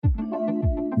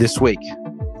This week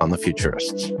on The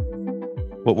Futurists.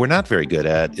 What we're not very good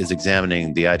at is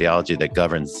examining the ideology that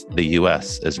governs the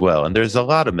U.S. as well. And there's a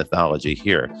lot of mythology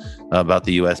here about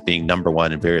the U.S. being number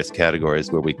one in various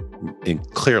categories where we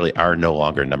clearly are no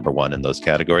longer number one in those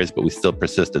categories, but we still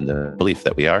persist in the belief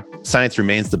that we are. Science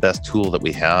remains the best tool that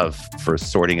we have for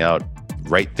sorting out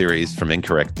right theories from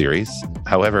incorrect theories.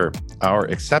 However, our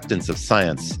acceptance of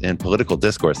science in political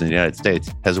discourse in the United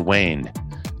States has waned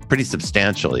pretty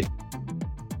substantially.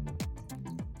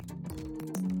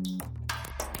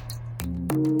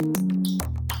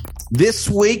 This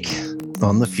week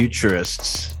on The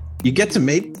Futurists, you get to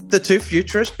meet the two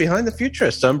futurists behind The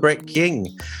Futurists. I'm Brett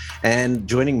King, and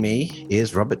joining me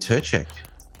is Robert Tercek.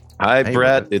 Hi, hey,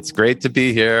 Brett. Robert. It's great to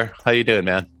be here. How you doing,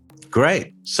 man?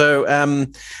 Great. So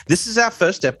this is our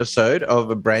first episode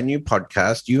of a brand new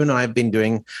podcast. You and I have been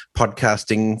doing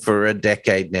podcasting for a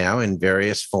decade now in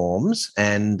various forms,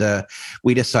 and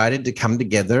we decided to come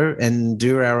together and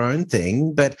do our own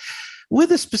thing, but with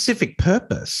a specific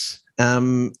purpose.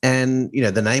 And, you know,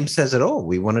 the name says it all.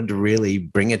 We wanted to really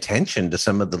bring attention to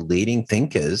some of the leading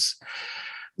thinkers,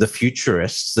 the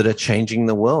futurists that are changing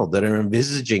the world, that are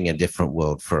envisaging a different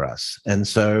world for us. And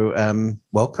so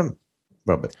welcome,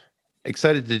 Robert.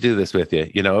 Excited to do this with you.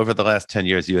 You know, over the last 10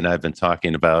 years, you and I have been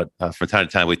talking about, from time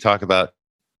to time, we talk about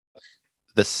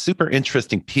the super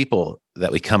interesting people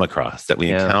that we come across, that we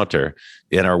encounter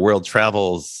in our world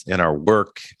travels, in our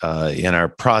work, in our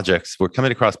projects. We're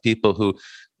coming across people who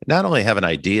not only have an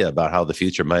idea about how the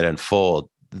future might unfold,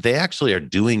 they actually are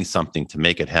doing something to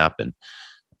make it happen.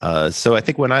 So I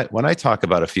think when I talk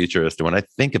about a futurist, or when I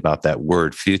think about that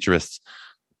word futurist,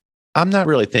 I'm not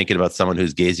really thinking about someone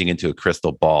who's gazing into a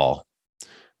crystal ball.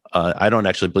 I don't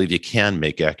actually believe you can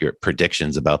make accurate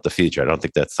predictions about the future. I don't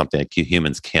think that's something that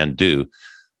humans can do.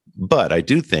 But I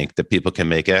do think that people can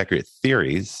make accurate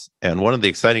theories. And one of the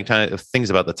exciting things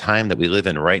about the time that we live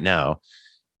in right now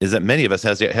is that many of us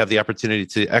have the opportunity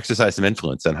to exercise some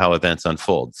influence on how events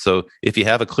unfold. So if you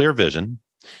have a clear vision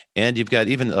and you've got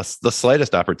even the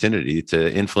slightest opportunity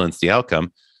to influence the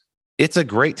outcome, it's a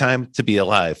great time to be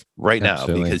alive right now.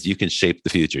 Absolutely. Because you can shape the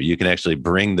future. You can actually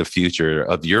bring the future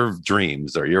of your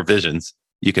dreams or your visions,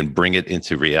 you can bring it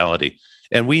into reality.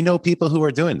 And we know people who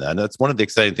are doing that. And that's one of the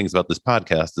exciting things about this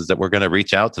podcast is that we're going to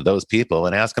reach out to those people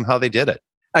and ask them how they did it.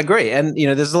 I agree. And, you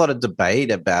know, there's a lot of debate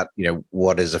about, you know,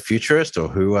 what is a futurist or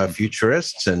who are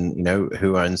futurists and, you know,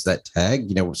 who owns that tag,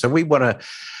 you know, so we want to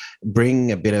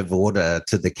bring a bit of order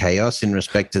to the chaos in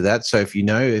respect to that. So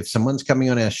if someone's coming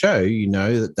on our show, you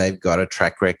know that they've got a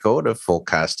track record of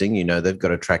forecasting, you know, they've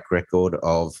got a track record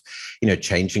of, you know,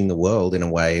 changing the world in a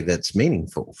way that's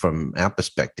meaningful from our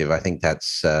perspective. I think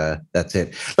that's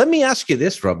it. Let me ask you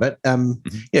this, Robert. You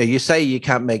know, you say you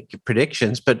can't make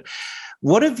predictions, but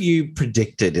what have you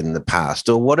predicted in the past,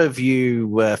 or what have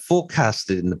you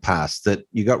forecasted in the past that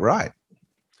you got right?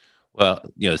 Well,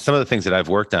 you know, some of the things that I've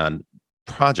worked on,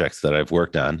 projects that I've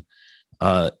worked on,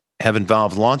 have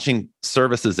involved launching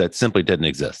services that simply didn't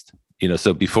exist. You know,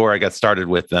 so before I got started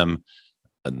with them,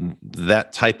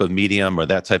 that type of medium or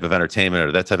that type of entertainment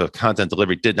or that type of content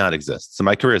delivery did not exist. So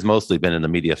my career has mostly been in the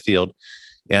media field.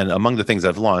 And among the things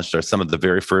I've launched are some of the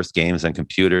very first games on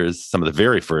computers, some of the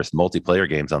very first multiplayer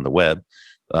games on the web,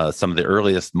 some of the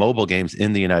earliest mobile games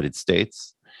in the United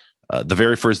States, the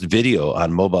very first video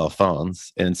on mobile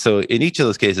phones. And so in each of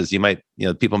those cases,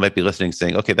 people might be listening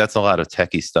saying, okay, that's a lot of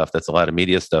techie stuff. That's a lot of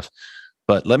media stuff.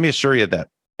 But let me assure you that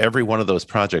every one of those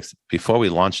projects, before we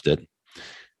launched it,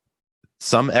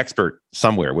 some expert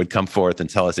somewhere would come forth and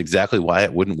tell us exactly why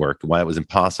it wouldn't work, why it was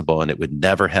impossible, and it would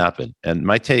never happen. And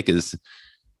my take is,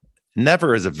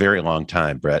 never is a very long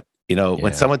time, Brett. You know,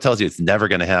 when someone tells you it's never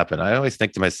going to happen, I always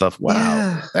think to myself,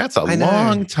 wow, that's a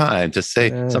long time to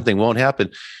say something won't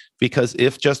happen. Because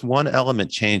if just one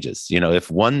element changes, you know, if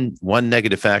one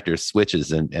negative factor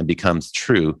switches and becomes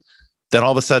true, then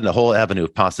all of a sudden a whole avenue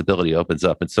of possibility opens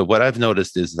up. And so what I've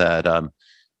noticed is that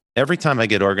every time I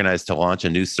get organized to launch a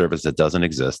new service that doesn't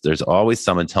exist, there's always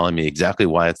someone telling me exactly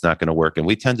why it's not going to work. And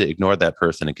we tend to ignore that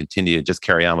person and continue to just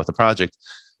carry on with the project.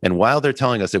 And while they're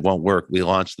telling us it won't work, we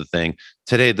launch the thing.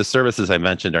 Today, the services I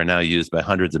mentioned are now used by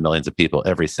hundreds of millions of people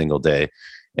every single day.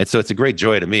 And so it's a great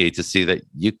joy to me to see that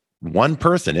one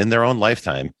person in their own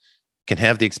lifetime can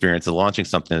have the experience of launching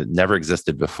something that never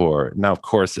existed before. Now, of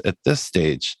course, at this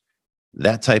stage,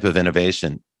 that type of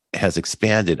innovation has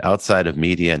expanded outside of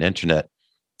media and internet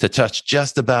to touch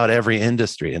just about every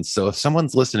industry. And so if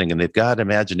someone's listening and they've got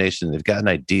imagination, they've got an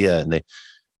idea, and they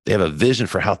have a vision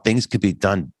for how things could be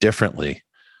done differently,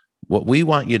 what we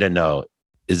want you to know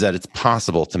is that it's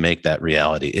possible to make that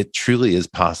reality. It truly is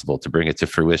possible to bring it to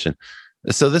fruition.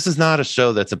 So this is not a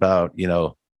show that's about,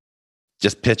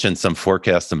 just pitching some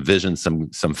forecast, some vision, some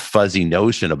fuzzy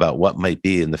notion about what might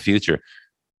be in the future.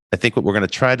 I think what we're going to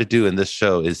try to do in this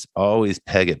show is always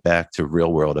peg it back to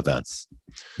real world events.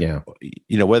 Yeah.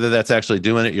 Whether that's actually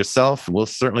doing it yourself, we'll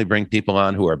certainly bring people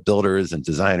on who are builders and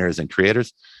designers and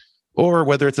creators, or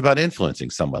whether it's about influencing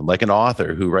someone like an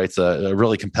author who writes a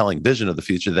really compelling vision of the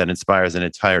future that inspires an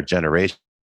entire generation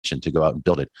to go out and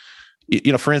build it.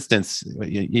 For instance,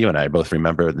 you and I both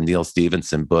remember the Neil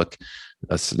Stephenson book,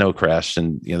 A Snow Crash,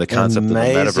 and the concept of the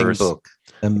metaverse, book.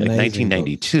 Amazing like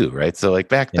 1992, book. right? So like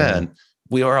back then,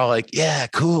 we were all like, yeah,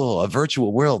 cool, a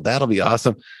virtual world, that'll be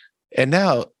awesome. And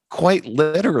now, quite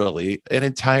literally, an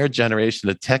entire generation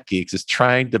of tech geeks is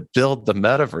trying to build the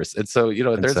metaverse. And so,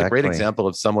 there's a great example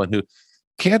of someone who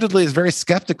candidly is very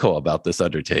skeptical about this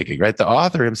undertaking, right? The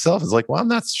author himself is like, well, I'm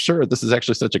not sure this is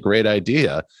actually such a great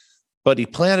idea. But he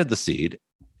planted the seed,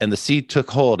 and the seed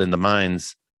took hold in the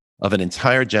minds of an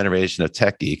entire generation of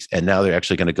tech geeks. And now they're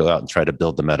actually going to go out and try to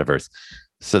build the metaverse.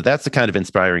 So that's the kind of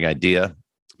inspiring idea.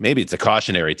 Maybe it's a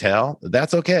cautionary tale.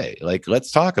 That's okay. Like,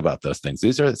 let's talk about those things.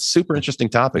 These are super interesting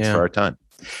topics for our time.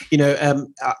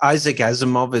 Isaac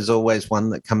Asimov is always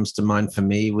one that comes to mind for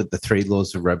me with the 3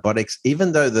 laws of robotics,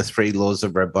 even though the 3 laws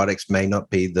of robotics may not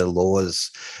be the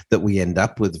laws that we end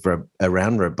up with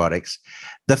around robotics.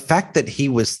 The fact that he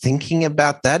was thinking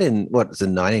about that in the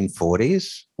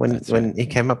 1940s when he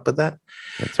came up with that.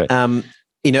 That's right.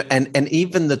 And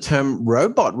even the term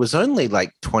robot was only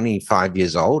like 25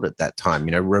 years old at that time.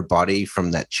 Roboty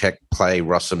from that Czech play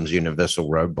Rossum's Universal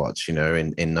Robots, in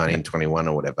 1921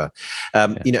 or whatever.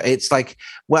 It's like,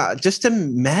 wow, just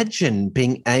imagine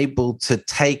being able to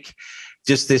take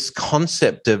just this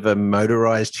concept of a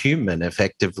motorized human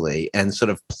effectively and sort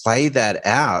of play that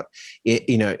out,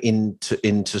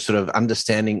 into sort of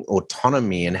understanding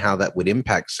autonomy and how that would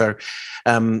impact. So,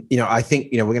 I think,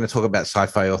 we're going to talk about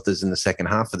sci-fi authors in the second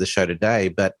half of the show today,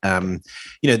 but,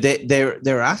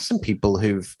 there are some people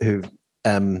who've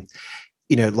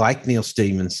like Neil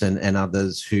Stephenson and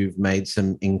others who've made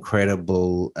some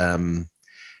incredible,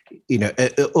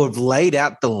 or have laid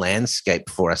out the landscape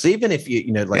for us, even if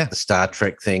the Star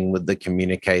Trek thing with the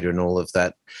communicator and all of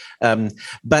that.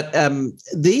 But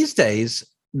these days,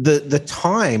 the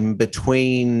time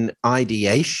between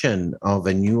ideation of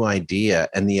a new idea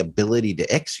and the ability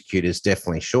to execute is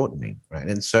definitely shortening, right?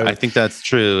 And so I think that's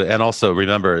true. And also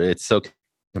remember, it's so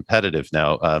competitive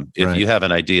now. If you have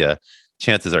an idea,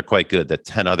 chances are quite good that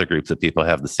 10 other groups of people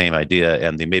have the same idea,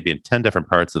 and they may be in 10 different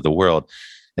parts of the world.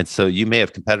 And so you may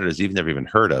have competitors you've never even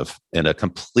heard of in a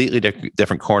completely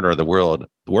different corner of the world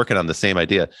working on the same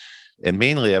idea. And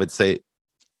mainly, I would say,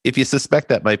 if you suspect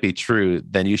that might be true,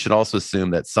 then you should also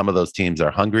assume that some of those teams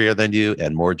are hungrier than you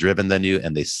and more driven than you,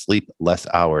 and they sleep less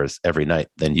hours every night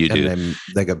than you do. And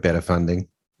they got better funding.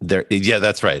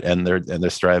 That's right. And they're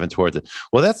striving towards it.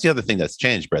 Well, that's the other thing that's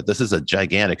changed, Brett. This is a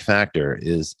gigantic factor,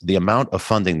 is the amount of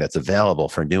funding that's available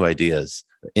for new ideas,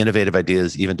 innovative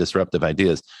ideas, even disruptive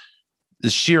ideas. The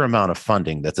sheer amount of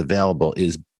funding that's available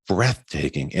is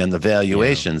breathtaking. And the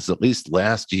valuations, at least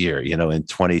last year, in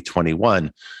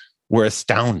 2021, were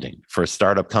astounding for a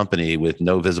startup company with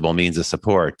no visible means of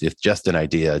support, if just an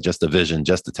idea, just a vision,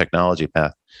 just a technology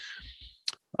path.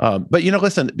 But,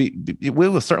 listen, we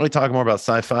will certainly talk more about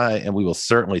sci-fi, and we will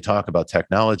certainly talk about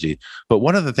technology. But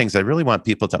one of the things I really want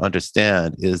people to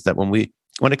understand is that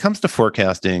when it comes to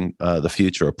forecasting the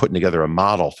future or putting together a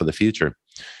model for the future,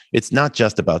 it's not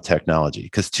just about technology,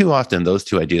 because too often those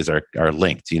two ideas are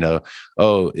linked.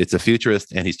 It's a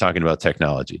futurist and he's talking about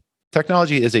technology.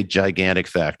 Technology is a gigantic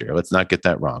factor. Let's not get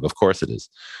that wrong. Of course it is.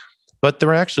 But there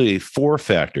are actually 4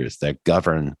 factors that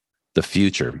govern the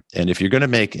future. And if you're going to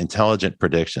make intelligent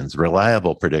predictions,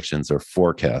 reliable predictions, or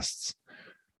forecasts,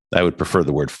 I would prefer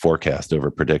the word forecast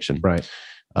over prediction. Right.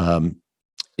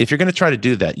 If you're going to try to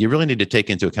do that, you really need to take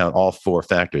into account all 4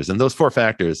 factors. And those 4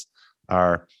 factors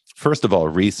are, first of all,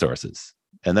 resources.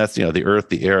 And that's, the earth,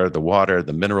 the air, the water,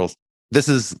 the minerals. This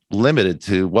is limited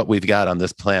to what we've got on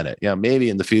this planet. Maybe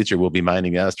in the future we'll be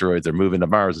mining asteroids or moving to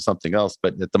Mars or something else.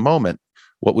 But at the moment,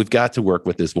 what we've got to work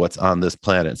with is what's on this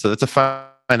planet. So that's a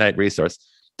finite resource.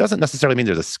 Doesn't necessarily mean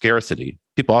there's a scarcity.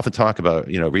 People often talk about,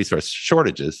 resource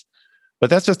shortages, but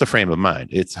that's just a frame of mind.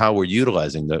 It's how we're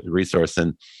utilizing the resource.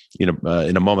 And, in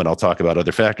a moment, I'll talk about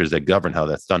other factors that govern how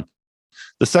that's done.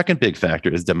 The second big factor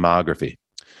is demography,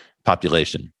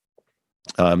 population.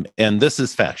 And this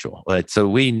is factual, right? So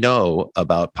we know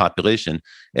about population,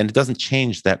 and it doesn't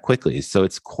change that quickly. So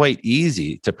it's quite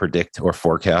easy to predict or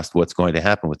forecast what's going to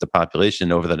happen with the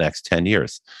population over the next 10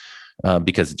 years.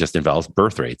 because it just involves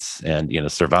birth rates and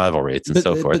survival rates and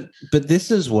so forth. But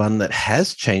this is one that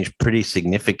has changed pretty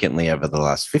significantly over the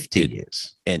last 50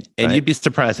 years. And right? You'd be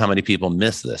surprised how many people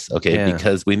miss this, okay? Yeah.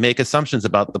 Because we make assumptions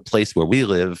about the place where we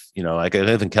live. Like I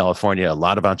live in California, a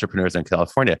lot of entrepreneurs in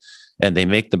California, and they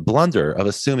make the blunder of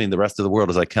assuming the rest of the world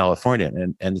is like California.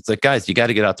 And it's like, guys, you got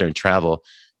to get out there and travel.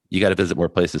 You got to visit more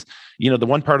places. The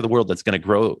one part of the world that's going to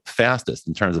grow fastest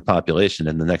in terms of population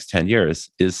in the next 10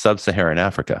 years is sub-Saharan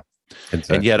Africa.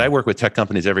 Exactly. And yet I work with tech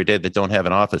companies every day that don't have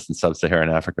an office in sub-Saharan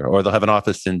Africa, or they'll have an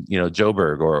office in,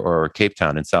 Joburg or Cape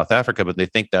Town in South Africa, but they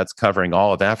think that's covering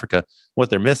all of Africa. What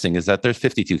they're missing is that there's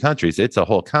 52 countries. It's a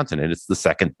whole continent. It's the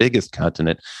second biggest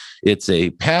continent. It's a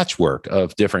patchwork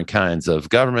of different kinds of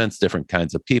governments, different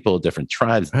kinds of people, different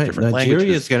tribes, different languages.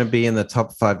 Nigeria is going to be in the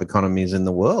top 5 economies in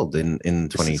the world in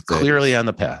 2030. It's clearly on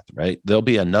the path, right? There'll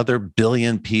be another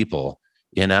billion people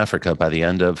in Africa by the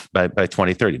end of by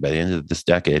 2030, by the end of this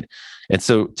decade. And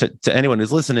so to anyone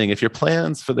who's listening, if your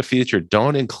plans for the future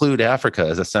don't include Africa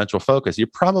as a central focus, you're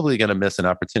probably going to miss an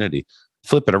opportunity.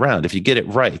 Flip it around. If you get it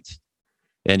right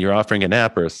and you're offering an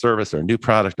app or a service or a new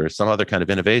product or some other kind of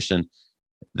innovation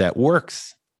that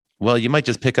works, well, you might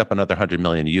just pick up another 100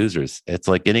 million users. It's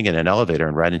like getting in an elevator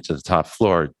and riding to the top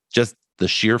floor, just the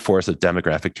sheer force of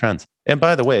demographic trends. And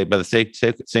by the way, by the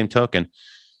same token,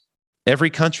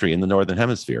 every country in the Northern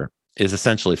Hemisphere is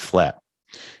essentially flat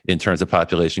in terms of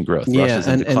population growth. Russia's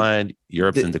in decline,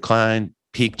 Europe's in decline.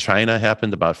 Peak China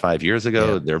happened about 5 years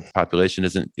ago. Their population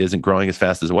isn't growing as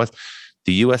fast as it was.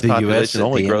 The U.S. population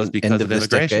only grows because of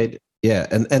immigration. Yeah,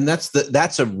 and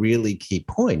that's a really key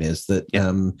point, is that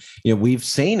we've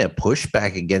seen a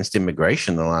pushback against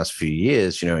immigration in the last few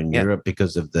years, in Europe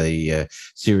because of the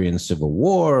Syrian civil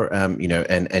war,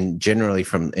 and generally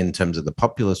in terms of the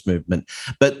populist movement.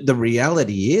 But the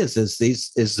reality is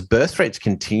the birth rates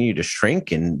continue to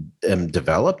shrink in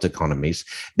developed economies,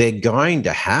 they're going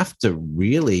to have to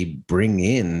really bring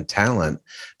in talent.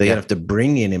 They're going to have to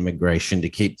bring in immigration to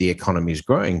keep the economies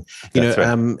growing.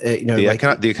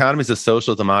 The economies of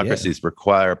social democracies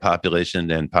require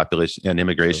population and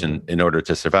immigration in order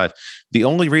to survive. The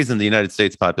only reason the United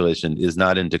States population is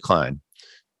not in decline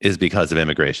is because of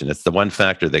immigration. It's the one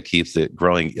factor that keeps it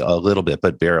growing a little bit,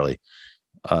 but barely.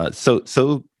 So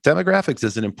demographics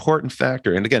is an important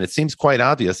factor. And again, it seems quite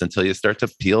obvious until you start to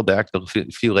peel back the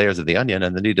few layers of the onion,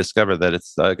 and then you discover that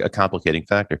it's a complicating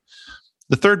factor.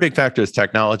 The third big factor is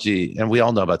technology, and we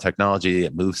all know about technology.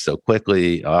 It moves so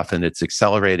quickly. Often it's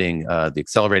accelerating. The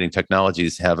accelerating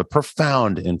technologies have a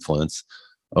profound influence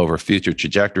over future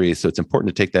trajectories, so it's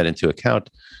important to take that into account.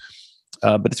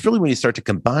 But it's really when you start to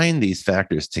combine these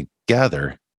factors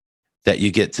together that you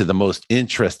get to the most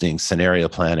interesting scenario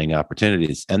planning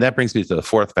opportunities. And that brings me to the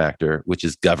fourth factor, which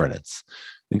is governance.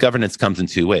 And governance comes in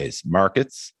two ways: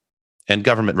 markets and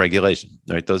government regulation,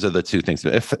 right? Those are the two things.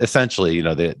 Essentially,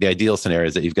 the ideal scenario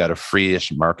is that you've got a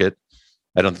free-ish market.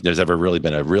 I don't think there's ever really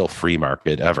been a real free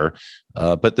market ever,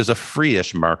 but there's a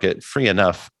free-ish market, free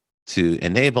enough to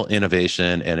enable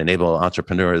innovation and enable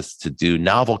entrepreneurs to do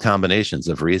novel combinations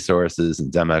of resources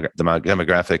and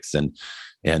demographics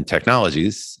and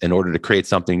technologies in order to create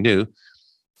something new.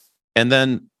 And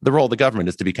then the role of the government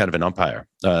is to be kind of an umpire,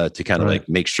 to kind of like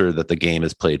make sure that the game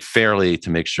is played fairly, to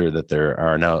make sure that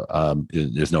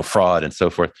there's no fraud and so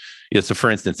forth. So for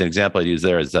instance, an example I'd use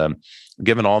there is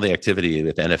given all the activity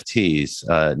with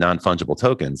NFTs, non-fungible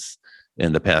tokens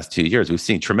in the past 2 years, we've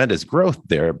seen tremendous growth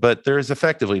there, but there's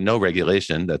effectively no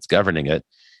regulation that's governing it.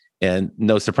 And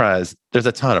no surprise, there's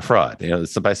a ton of fraud.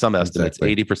 So by some estimates,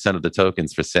 80% of the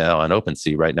tokens for sale on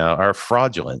OpenSea right now are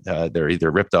fraudulent. They're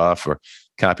either ripped off or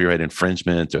copyright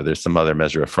infringement, or there's some other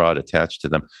measure of fraud attached to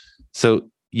them. So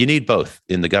you need both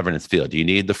in the governance field. You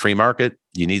need the free market.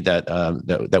 You need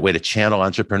that way to channel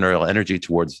entrepreneurial energy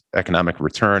towards economic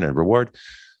return and reward.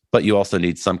 But you also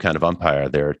need some kind of umpire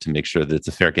there to make sure that it's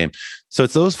a fair game. So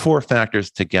it's those four factors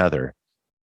together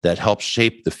that help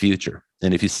shape the future.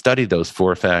 And if you study those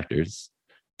four factors,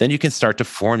 then you can start to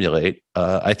formulate,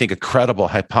 I think, a credible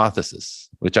hypothesis,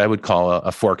 which I would call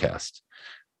a forecast.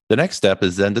 The next step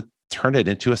is then to turn it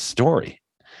into a story.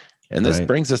 And this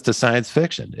brings us to science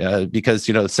fiction, because,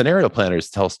 scenario planners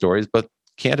tell stories, but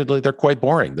candidly, they're quite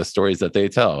boring, the stories that they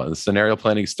tell. And the scenario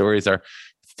planning stories are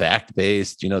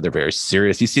fact-based, they're very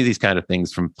serious. You see these kind of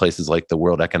things from places like the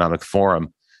World Economic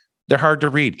Forum. They're hard to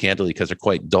read, candidly, because they're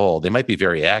quite dull. They might be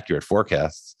very accurate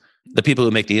forecasts. The people who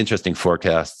make the interesting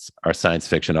forecasts are science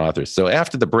fiction authors. So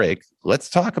after the break, let's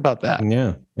talk about that.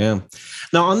 Yeah.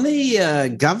 Now, on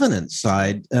the governance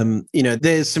side,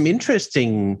 there's some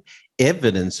interesting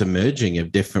evidence emerging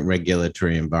of different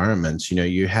regulatory environments.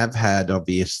 You have had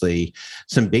obviously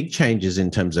some big changes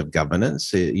in terms of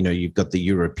governance. You've got the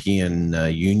European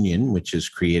Union, which has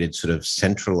created sort of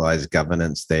centralized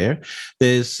governance there.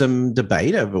 There's some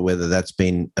debate over whether that's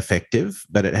been effective,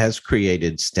 but it has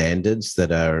created standards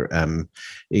that are,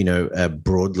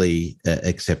 broadly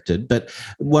accepted. But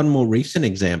one more recent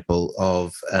example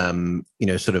of,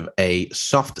 sort of a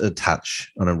softer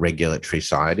touch on a regulatory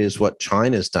side is what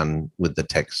China's done with the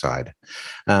tech side.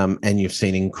 And you've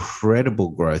seen incredible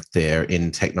growth there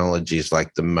in technologies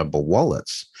like the mobile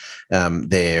wallets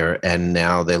there. And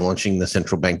now they're launching the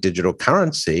central bank digital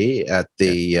currency at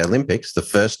the Olympics, the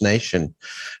first nation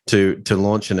to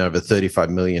launch in over 35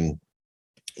 million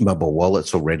mobile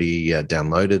wallets already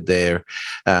downloaded there.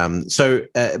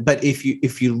 But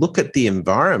if you look at the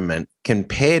environment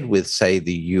compared with, say,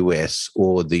 the US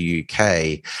or the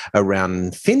UK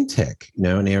around fintech,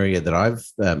 an area that I've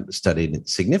studied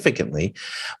significantly,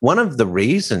 one of the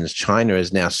reasons China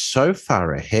is now so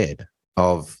far ahead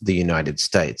of the United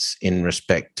States in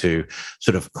respect to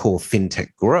sort of core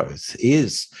fintech growth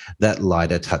is that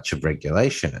lighter touch of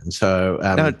regulation. And so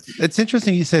now, it's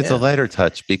interesting you say it's a lighter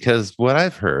touch, because what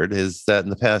I've heard is that in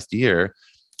the past year,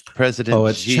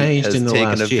 President Xi has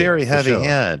taken a very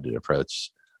heavy-handed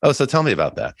approach. Oh, so tell me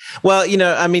about that. Well,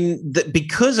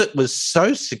 because it was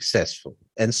so successful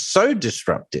and so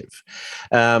disruptive,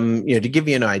 to give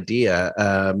you an idea,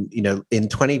 in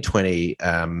 2020,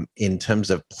 in terms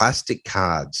of plastic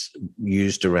cards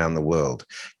used around the world,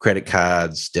 credit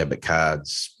cards, debit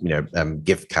cards,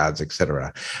 gift cards,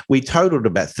 etc., we totaled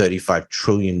about $35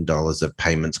 trillion of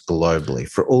payments globally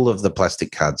for all of the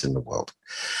plastic cards in the world.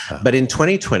 But in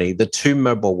 2020, the two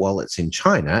mobile wallets in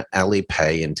China,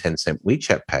 Alipay and Tencent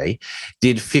WeChat Pay,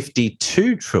 did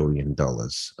 $52 trillion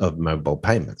of mobile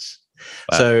payments.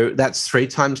 Wow. So that's 3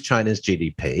 times China's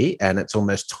GDP, and it's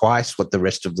almost twice what the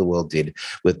rest of the world did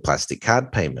with plastic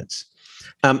card payments.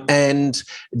 And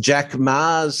Jack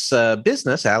Ma's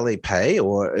business, Alipay,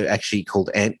 or actually called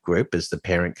Ant Group, is the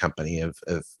parent company of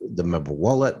the mobile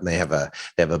wallet, and they have a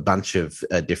bunch of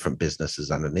different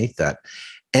businesses underneath that.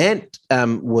 Ant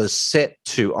was set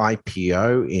to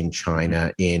IPO in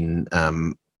China in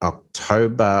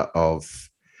October of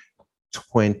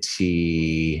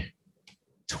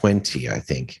 2020, I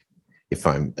think, if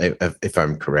I'm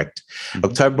correct. Mm-hmm.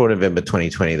 October or November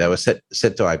 2020, they were set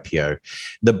to IPO.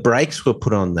 The brakes were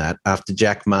put on that after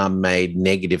Jack Ma made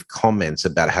negative comments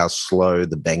about how slow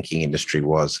the banking industry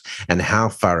was and how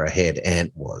far ahead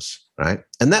Ant was. Right.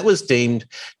 And that was deemed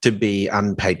to be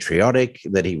unpatriotic,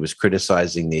 that he was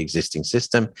criticizing the existing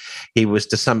system. He was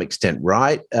to some extent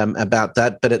right about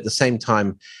that. But at the same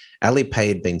time,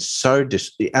 Alipay and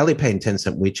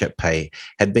Tencent WeChat Pay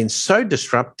had been so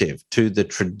disruptive to the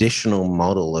traditional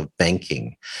model of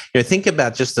banking. Think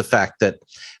about just the fact that,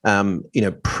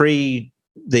 pre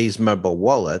these mobile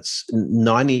wallets,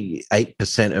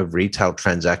 98% of retail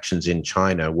transactions in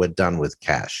China were done with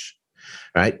cash.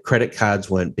 Right, credit cards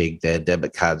weren't big there,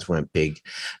 debit cards weren't big,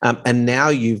 and now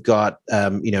you've got,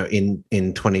 in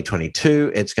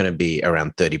 2022, it's going to be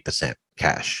around 30%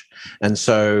 cash, and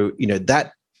so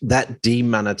that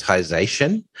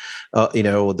demonetization,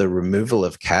 or the removal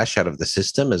of cash out of the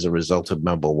system as a result of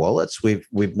mobile wallets,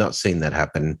 we've not seen that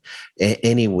happen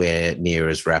anywhere near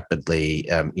as rapidly,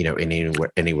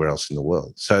 anywhere else in the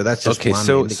world. So that's just okay.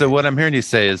 So what I'm hearing you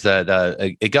say is that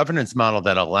a governance model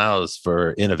that allows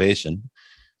for innovation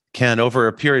can, over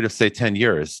a period of say 10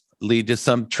 years, lead to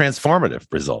some transformative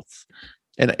results.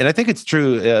 And I think it's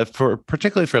true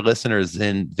particularly for listeners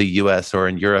in the US or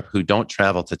in Europe who don't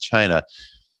travel to China.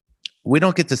 We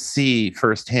don't get to see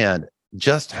firsthand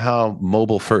just how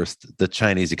mobile first the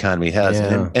Chinese economy has.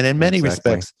 Yeah, and in many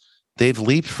respects, they've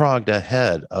leapfrogged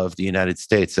ahead of the United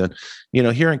States. And,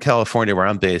 here in California, where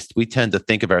I'm based, we tend to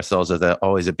think of ourselves as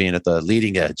always being at the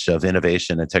leading edge of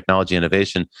innovation and technology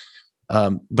innovation.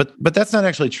 But that's not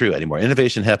actually true anymore.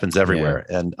 Innovation happens everywhere.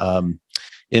 Yeah. And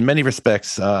in many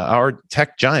respects, our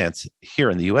tech giants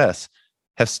here in the US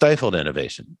have stifled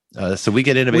innovation. So we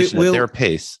get innovation at their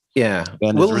pace. Yeah.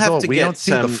 And as a result, we don't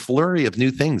see the flurry of new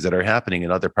things that are happening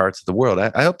in other parts of the world.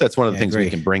 I hope that's one of the things we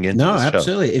can bring into the show.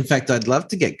 Absolutely. In fact, I'd love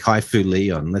to get Kai-Fu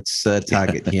Lee on. Let's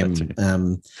target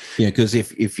him. Because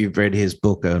if you've read his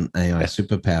book on AI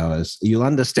superpowers, you'll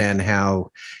understand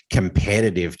how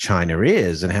competitive China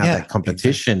is and how that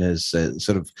competition has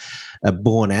sort of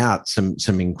borne out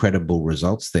some incredible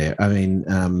results there. I mean,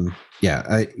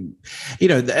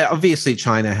 obviously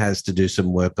China has to do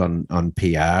some work on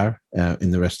PR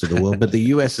in the rest of the world, but the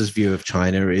US's view of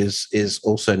China is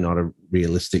also not a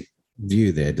realistic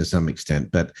view there to some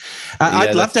extent, but Yeah, I'd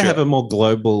love that's to true. have a more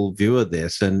global view of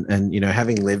this. And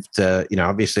having lived,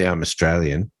 obviously I'm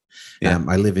Australian. Yeah.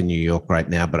 I live in New York right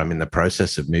now, but I'm in the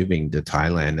process of moving to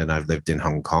Thailand, and I've lived in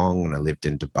Hong Kong and I lived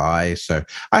in Dubai. So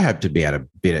I hope to be able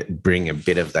to bring a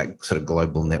bit of that sort of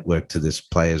global network to this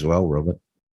play as well, Robert.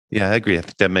 Yeah, I agree. I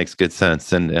think that makes good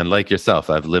sense. And like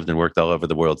yourself, I've lived and worked all over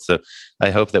the world. So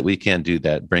I hope that we can do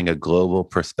that, bring a global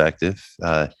perspective.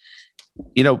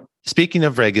 Speaking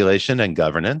of regulation and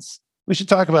governance, we should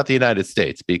talk about the United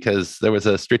States, because there was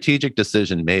a strategic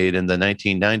decision made in the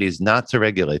 1990s not to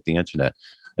regulate the internet.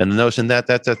 And the notion that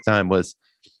at that time was,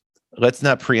 let's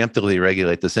not preemptively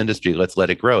regulate this industry. Let's let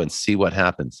it grow and see what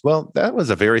happens. Well, that was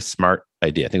a very smart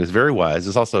idea. I think it was very wise.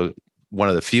 It's also one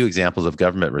of the few examples of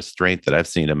government restraint that I've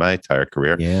seen in my entire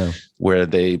career, where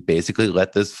they basically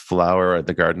let this flower of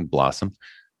the garden blossom.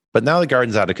 But now the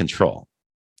garden's out of control.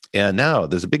 And now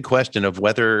there's a big question of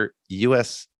whether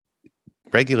U.S.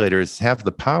 regulators have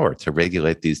the power to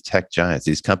regulate these tech giants,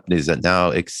 these companies that now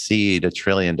exceed $1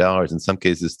 trillion, in some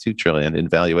cases $2 trillion in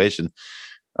valuation.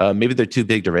 Maybe they're too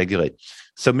big to regulate.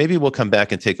 So maybe we'll come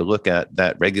back and take a look at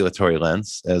that regulatory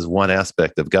lens as one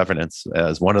aspect of governance,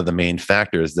 as one of the main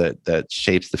factors that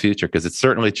shapes the future. Because it's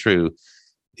certainly true,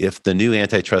 if the new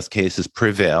antitrust cases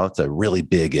prevail, it's a really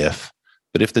big if,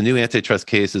 but if the new antitrust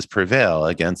cases prevail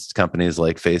against companies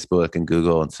like Facebook and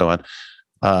Google and so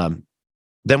on,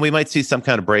 then we might see some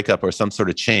kind of breakup or some sort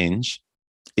of change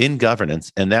in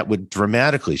governance, and that would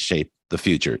dramatically shape the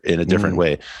future in a different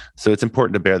way. So it's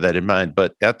important to bear that in mind.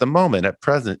 But at the moment, at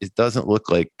present, it doesn't look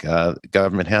like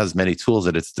government has many tools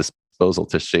at its disposal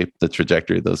to shape the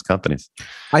trajectory of those companies.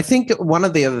 I think one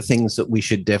of the other things that we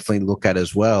should definitely look at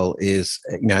as well is,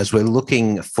 as we're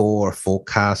looking for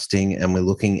forecasting and we're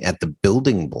looking at the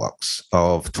building blocks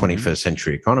of 21st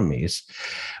century economies,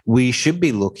 we should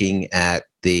be looking at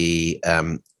the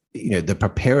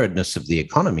preparedness of the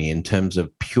economy in terms of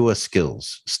pure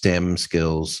skills, STEM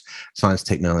skills, science,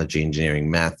 technology, engineering,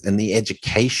 math, and the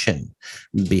education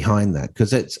behind that.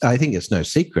 Because I think it's no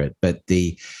secret, but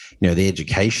the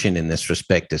education in this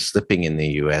respect is slipping in the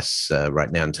US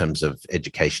right now in terms of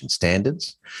education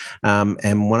standards.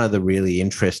 And one of the really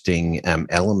interesting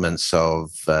elements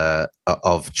of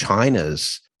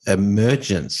China's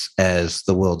emergence as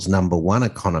the world's number one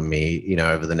economy,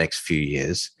 over the next few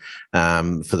years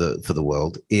for the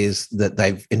world, is that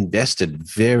they've invested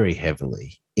very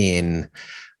heavily in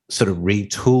sort of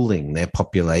retooling their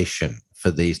population for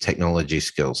these technology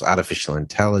skills, artificial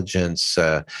intelligence.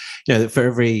 For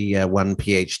every one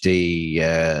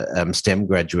PhD STEM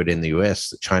graduate in the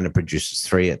US, China produces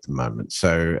 3 at the moment.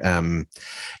 So,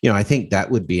 I think that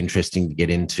would be interesting to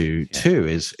get into too,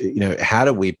 is, how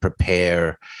do we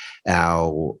prepare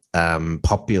our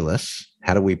populace?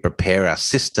 How do we prepare our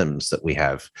systems that we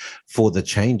have for the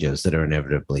changes that are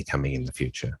inevitably coming in the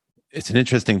future? It's an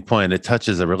interesting point. It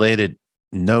touches a related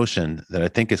notion that I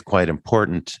think is quite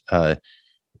important.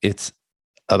 It's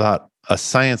about a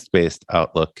science-based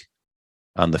outlook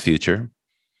on the future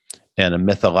and a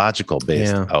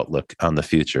mythological-based outlook on the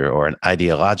future, or an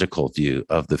ideological view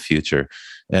of the future.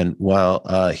 And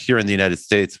while here in the United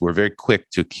States, we're very quick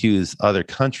to accuse other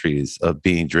countries of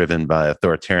being driven by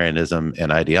authoritarianism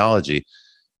and ideology,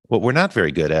 what we're not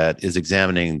very good at is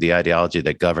examining the ideology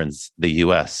that governs the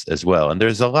U.S. as well. And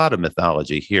there's a lot of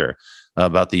mythology here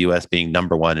about the U.S. being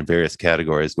number one in various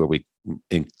categories, where we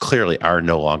clearly are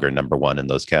no longer number one in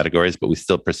those categories, but we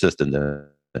still persist in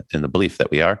the belief that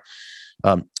we are.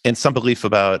 And some belief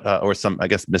about, or some, I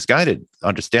guess, misguided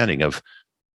understanding of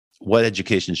what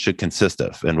education should consist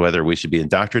of, and whether we should be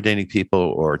indoctrinating people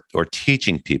or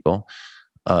teaching people.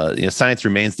 Science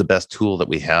remains the best tool that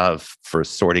we have for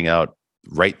sorting out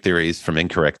right theories from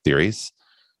incorrect theories.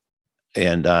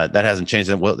 And that hasn't changed.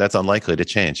 And well, that's unlikely to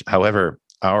change. However,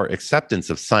 our acceptance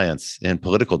of science in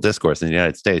political discourse in the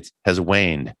United States has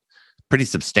waned pretty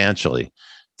substantially,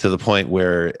 to the point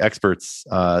where experts,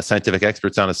 scientific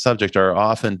experts on a subject, are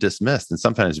often dismissed, and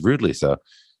sometimes rudely so.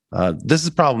 This is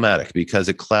problematic because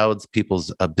it clouds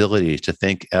people's ability to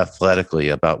think athletically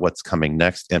about what's coming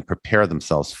next and prepare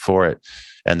themselves for it.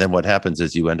 And then what happens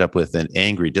is you end up with an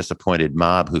angry, disappointed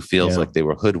mob who feels like they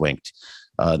were hoodwinked.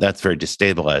 That's very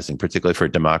destabilizing, particularly for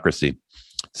democracy.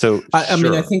 So, I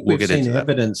think we've seen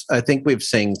evidence. I think we've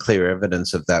seen clear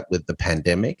evidence of that with the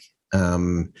pandemic.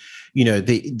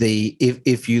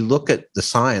 If you look at the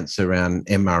science around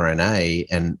mRNA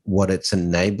and what it's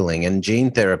enabling, and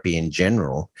gene therapy in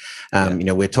general,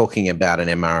 we're talking about an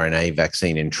mRNA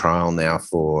vaccine in trial now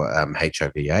for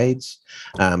HIV/AIDS.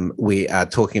 We are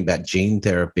talking about gene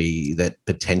therapy that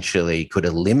potentially could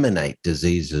eliminate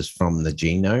diseases from the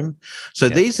genome. So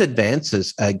these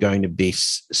advances are going to be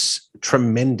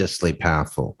tremendously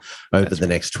powerful over the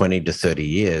next 20 to 30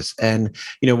 years. And,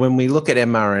 when we look at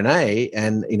mRNA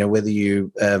and, whether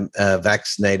you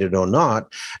vaccinated or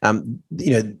not,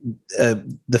 the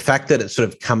fact that it's sort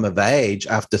of come of age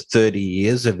after 30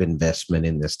 years of investment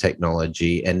in this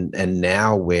technology and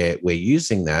now we're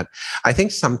using that, I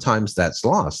think sometimes that's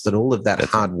lost, that all of that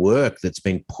hard work that's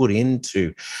been put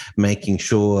into making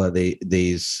sure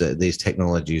these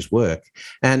technologies work.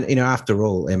 And, after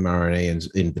all,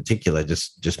 mRNA in particular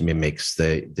just mimics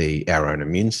our own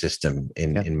immune system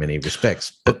in many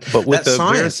respects. But with a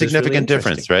very significant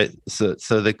difference, right? So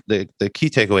the key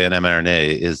takeaway on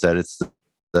mRNA is that it's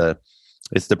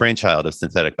the brainchild of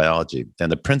synthetic biology.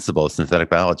 And the principle of synthetic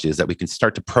biology is that we can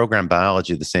start to program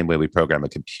biology the same way we program a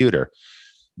computer.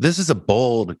 This is a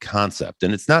bold concept,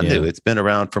 and it's not new. It's been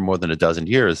around for more than a dozen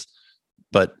years.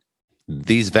 But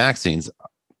these vaccines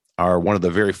are one of the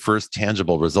very first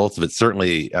tangible results of it,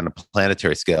 certainly on a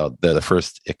planetary scale. They're the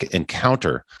first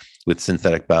encounter with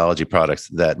synthetic biology products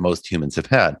that most humans have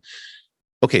had.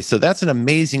 Okay, so that's an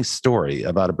amazing story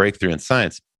about a breakthrough in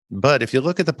science. But if you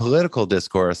look at the political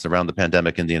discourse around the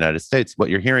pandemic in the United States, what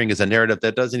you're hearing is a narrative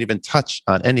that doesn't even touch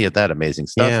on any of that amazing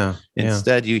stuff.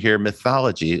 Instead, you hear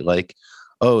mythology like,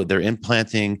 oh, they're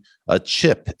implanting a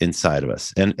chip inside of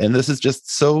us. And this is just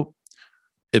so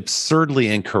absurdly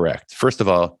incorrect. First of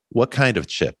all, what kind of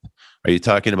chip? Are you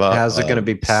talking about? How's it going to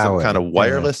be powered? Some kind of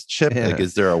wireless chip? Like,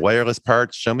 is there a wireless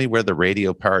part? Show me where the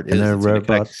radio part is.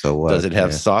 Robots or what? Does it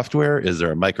have software? Is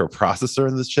there a microprocessor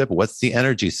in this chip? What's the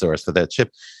energy source for that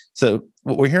chip? So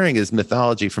what we're hearing is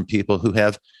mythology from people who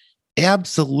have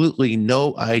absolutely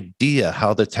no idea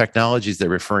how the technologies they're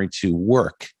referring to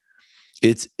work.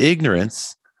 It's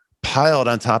ignorance piled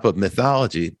on top of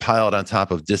mythology, piled on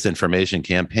top of disinformation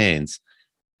campaigns.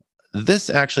 This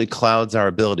actually clouds our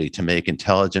ability to make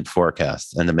intelligent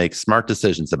forecasts and to make smart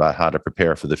decisions about how to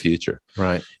prepare for the future.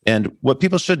 Right. And what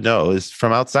people should know is,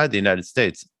 from outside the United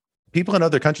States, people in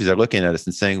other countries are looking at us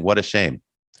and saying, what a shame.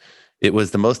 It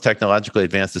was the most technologically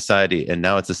advanced society, and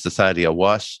now it's a society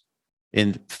awash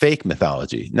in fake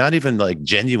mythology, not even like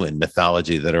genuine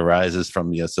mythology that arises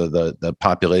from the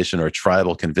population or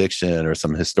tribal conviction or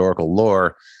some historical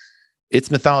lore.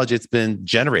 It's mythology. It's been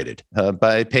generated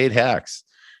by paid hacks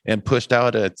and pushed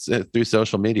out through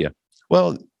social media.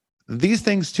 Well, these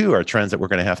things too are trends that we're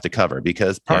going to have to cover,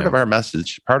 because part of our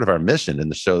message, part of our mission in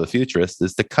the show, The Futurists,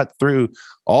 is to cut through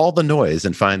all the noise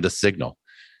and find the signal.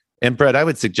 And Brett, I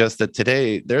would suggest that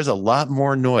today there's a lot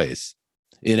more noise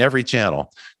in every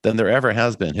channel than there ever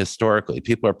has been historically.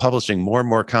 People are publishing more and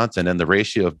more content, and the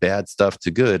ratio of bad stuff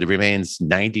to good remains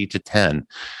 90 to 10.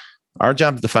 Our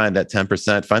job is to find that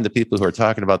 10%, find the people who are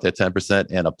talking about that 10%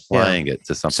 and applying it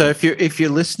to something. So if you're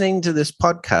listening to this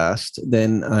podcast,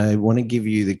 then I want to give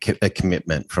you a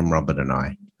commitment from Robert and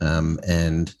I.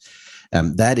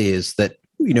 That is that,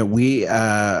 we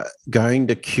are going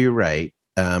to curate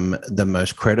the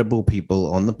most credible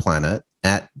people on the planet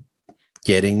at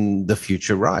getting the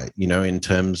future right, in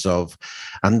terms of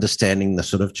understanding the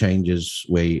sort of changes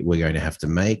we're going to have to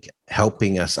make,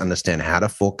 helping us understand how to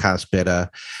forecast better,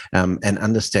 and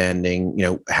understanding,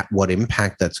 what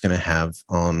impact that's going to have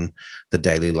on the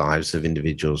daily lives of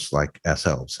individuals like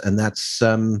ourselves. And that's,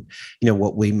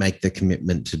 what we make the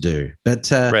commitment to do. But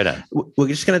we're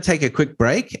just going to take a quick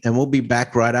break, and we'll be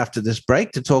back right after this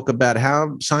break to talk about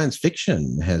how science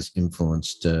fiction has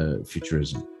influenced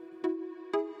futurism.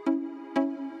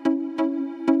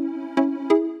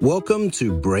 Welcome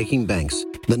to Breaking Banks,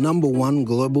 the #1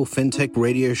 global fintech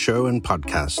radio show and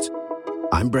podcast.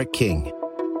 I'm Brett King.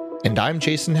 And I'm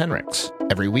Jason Henricks.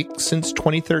 Every week since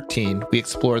 2013, we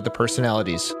explore the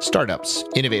personalities, startups,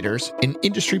 innovators, and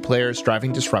industry players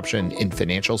driving disruption in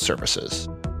financial services.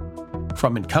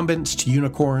 From incumbents to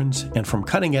unicorns, and from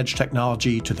cutting-edge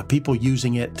technology to the people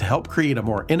using it to help create a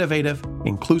more innovative,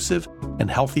 inclusive,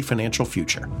 and healthy financial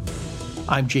future.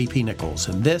 I'm JP Nichols,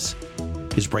 and this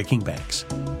is Breaking Banks.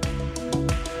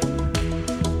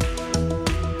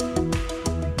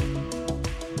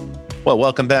 Well,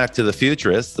 welcome back to The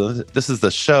Futurists. This is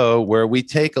the show where we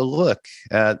take a look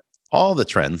at all the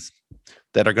trends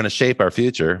that are going to shape our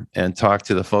future and talk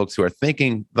to the folks who are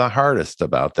thinking the hardest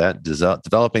about that,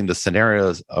 developing the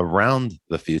scenarios around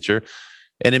the future,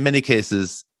 and in many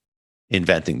cases,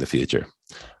 inventing the future.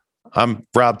 I'm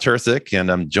Rob Tercek, and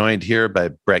I'm joined here by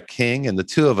Brett King, and the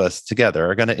two of us together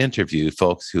are going to interview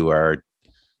folks who are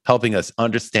helping us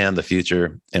understand the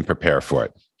future and prepare for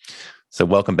it. So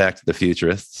welcome back to the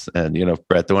Futurists. And,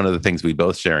 Brett, one of the things we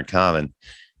both share in common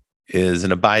is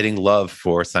an abiding love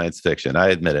for science fiction. I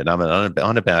admit it. I'm an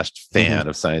unabashed fan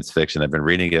of science fiction. I've been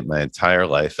reading it my entire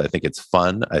life. I think it's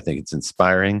fun. I think it's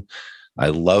inspiring. I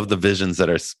love the visions that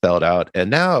are spelled out. And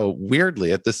now,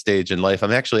 weirdly, at this stage in life,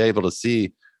 I'm actually able to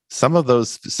see some of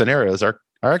those scenarios are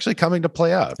actually coming to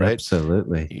play out, right?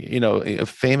 Absolutely.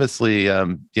 Famously,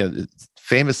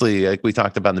 like we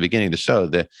talked about in the beginning of the show,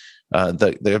 the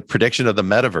prediction of the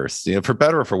metaverse, for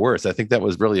better or for worse, I think that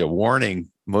was really a warning.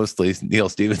 Mostly Neil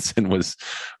Stephenson was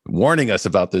warning us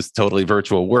about this totally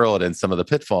virtual world and some of the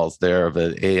pitfalls there of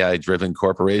an AI-driven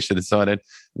corporation and so on. And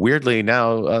weirdly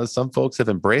now, some folks have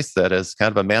embraced that as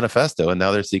kind of a manifesto, and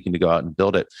now they're seeking to go out and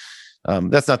build it.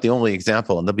 That's not the only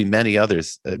example, and there'll be many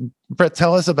others. Brett,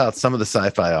 tell us about some of the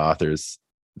sci-fi authors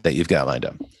that you've got lined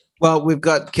up. Well, we've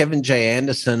got Kevin J.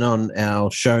 Anderson on our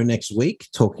show next week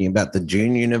talking about the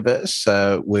Dune universe.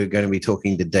 We're going to be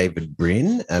talking to David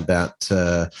Brin about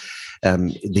the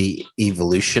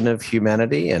evolution of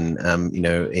humanity and,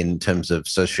 in terms of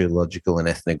sociological and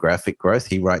ethnographic growth.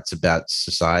 He writes about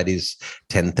societies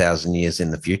 10,000 years in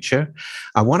the future.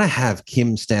 I want to have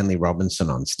Kim Stanley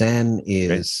Robinson on. Stan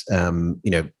is,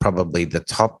 probably the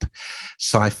top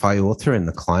sci-fi author in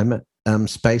the climate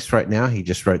space right now. He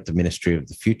just wrote The Ministry of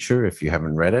the Future. If you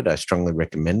haven't read it, I strongly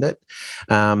recommend it.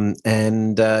 We're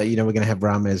going to have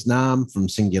Ramez Nam from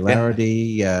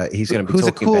Singularity. He's going to be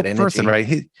talking about energy. Who's a cool person,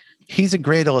 right? He's a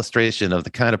great illustration of the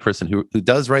kind of person who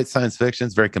does write science fiction.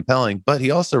 It's very compelling, but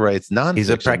he also writes nonfiction. He's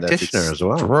a practitioner as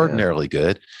well. Extraordinarily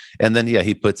good. And then,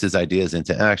 he puts his ideas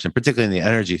into action, particularly in the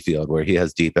energy field where he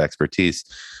has deep expertise.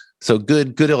 So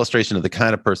good illustration of the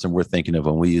kind of person we're thinking of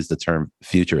when we use the term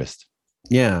futurist.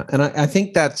 Yeah. And I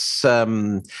think that's,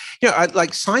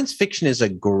 like science fiction is a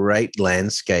great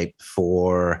landscape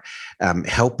for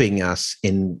helping us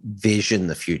envision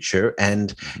the future.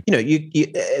 And,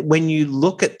 when you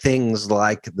look at things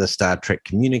like the Star Trek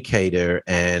communicator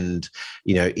and,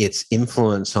 its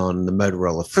influence on the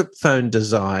Motorola flip phone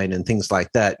design and things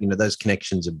like that, those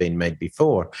connections have been made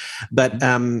before. But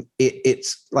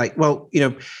it's like,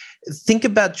 think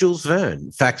about Jules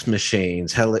Verne, fax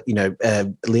machines,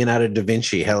 Leonardo da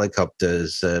Vinci,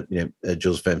 helicopters,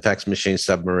 Jules Verne, fax machines,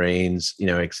 submarines,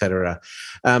 et cetera.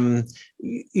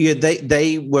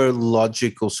 They were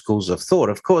logical schools of thought.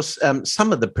 Of course,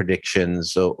 some of the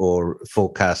predictions or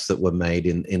forecasts that were made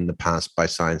in the past by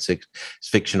science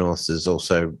fiction authors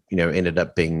also, ended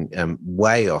up being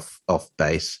way off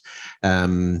base.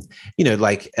 When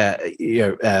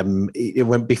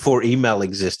before email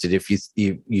existed, if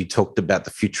you talked about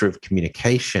the future of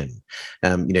communication,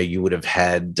 you would have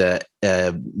had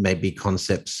maybe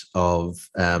concepts of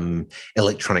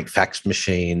electronic fax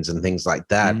machines and things like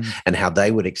that, and how they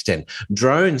would extend.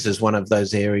 Drones is one of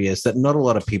those areas that not a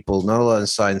lot of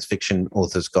science fiction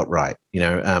authors got right.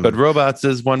 But robots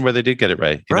is one where they did get it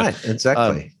right. Right,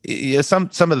 exactly.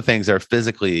 Some of the things are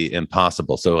physically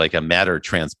impossible. So, like a matter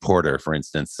transporter, for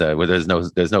instance, where there's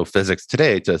no physics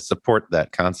today to support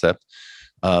that concept.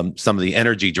 Some of the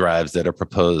energy drives that are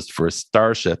proposed for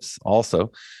starships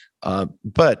also.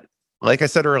 But like I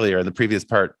said earlier in the previous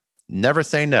part, never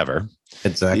say never.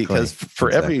 Exactly. Because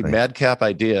for every madcap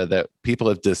idea that people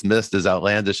have dismissed as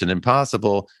outlandish and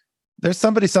impossible, there's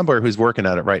somebody somewhere who's working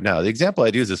on it right now. The example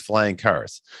I'd use is flying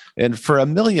cars. And for a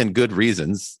million good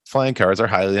reasons, flying cars are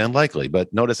highly unlikely.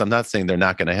 But notice I'm not saying they're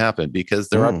not going to happen, because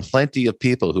there are plenty of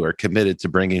people who are committed to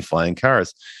bringing flying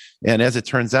cars. And as it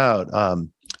turns out,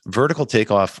 vertical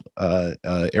takeoff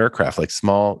aircraft, like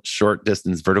small, short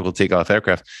distance vertical takeoff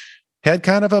aircraft, had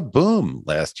kind of a boom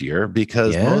last year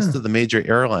because most of the major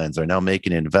airlines are now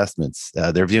making investments.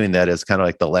 They're viewing that as kind of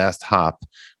like the last hop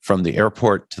from the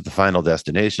airport to the final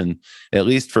destination, at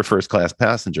least for first-class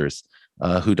passengers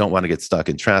who don't want to get stuck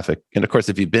in traffic. And of course,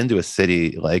 if you've been to a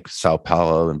city like Sao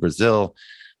Paulo in Brazil,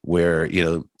 where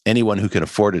anyone who can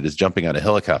afford it is jumping on a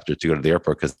helicopter to go to the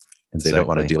airport because they don't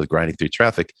want to deal with grinding through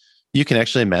traffic, you can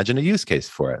actually imagine a use case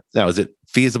for it. Now, is it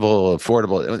feasible,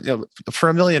 affordable? For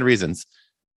a million reasons,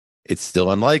 it's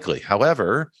still unlikely.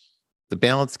 However, the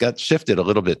balance got shifted a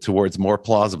little bit towards more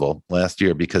plausible last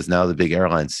year because now the big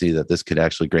airlines see that this could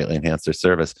actually greatly enhance their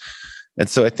service. And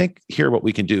so I think here what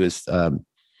we can do is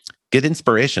get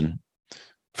inspiration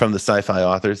from the sci-fi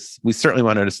authors. We certainly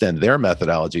want to understand their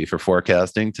methodology for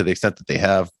forecasting to the extent that they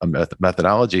have a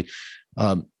methodology.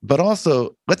 But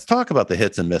also, let's talk about the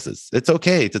hits and misses. It's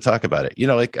okay to talk about it.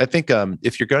 I think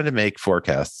if you're going to make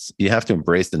forecasts, you have to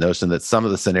embrace the notion that some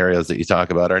of the scenarios that you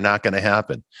talk about are not going to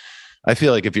happen. I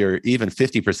feel like if you're even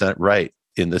 50% right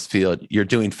in this field, you're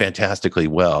doing fantastically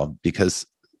well because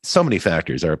so many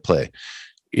factors are at play.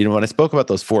 When I spoke about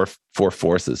those four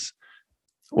forces,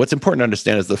 what's important to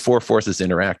understand is the four forces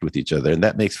interact with each other, and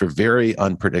that makes for very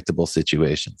unpredictable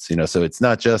situations. So it's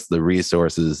not just the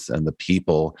resources and the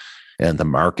people and the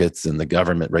markets and the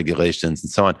government regulations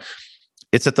and so on.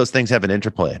 It's that those things have an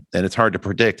interplay, and it's hard to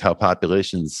predict how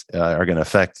populations are going to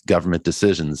affect government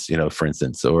decisions, for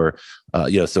instance, or,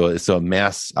 so a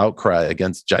mass outcry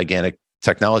against gigantic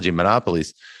technology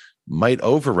monopolies might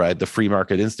override the free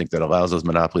market instinct that allows those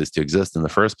monopolies to exist in the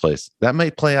first place. That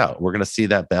might play out. We're going to see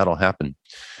that battle happen.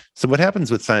 So what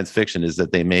happens with science fiction is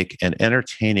that they make an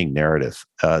entertaining narrative.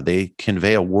 They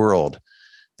convey a world.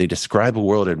 They describe a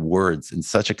world in words in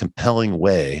such a compelling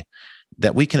way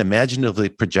that we can imaginatively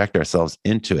project ourselves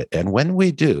into it. And when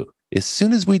we do, as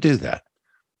soon as we do that,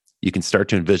 you can start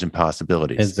to envision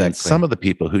possibilities. Exactly. And some of the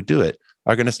people who do it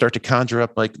are going to start to conjure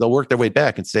up, like they'll work their way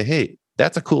back and say, hey,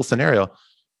 that's a cool scenario.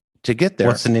 To get there,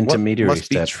 what's an intermediary what must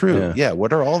step? be true? Yeah.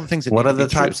 What are all the things that what need are to the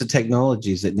be types true? of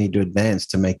technologies that need to advance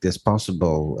to make this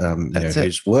possible?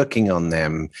 Who's working on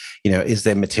them? Is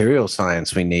there material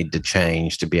science we need to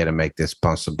change to be able to make this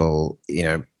possible?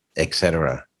 Et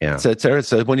cetera. Yeah.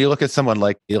 So when you look at someone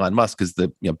like Elon Musk, is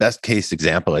the best case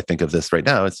example I think of this right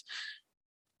now. It's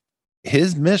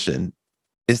his mission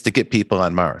is to get people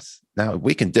on Mars. Now,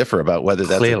 we can differ about whether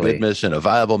that's a good mission, a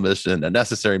viable mission, a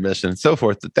necessary mission, and so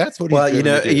forth. But that's what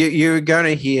he's you're going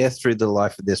to hear through the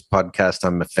life of this podcast,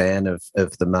 I'm a fan of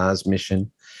the Mars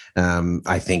mission.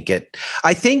 I think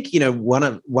one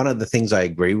of the things I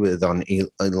agree with on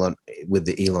Elon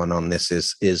on this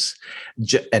is,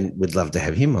 and we'd love to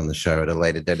have him on the show at a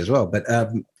later date as well. But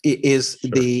is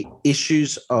sure. The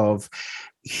issues of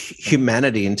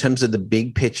humanity in terms of the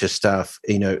big picture stuff.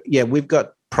 We've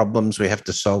got problems we have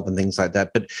to solve and things like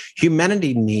that, but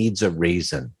humanity needs a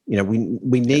reason.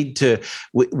 We need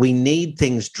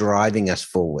things driving us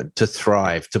forward to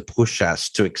thrive, to push us,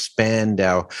 to expand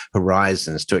our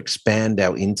horizons, to expand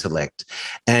our intellect.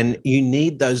 And you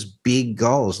need those big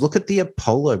goals. Look at the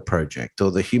Apollo project or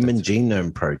the Human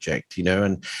Genome Project,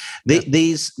 and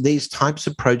these types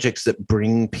of projects that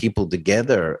bring people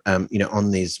together,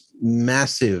 on these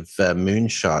massive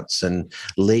moonshots and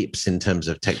leaps in terms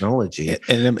of technology.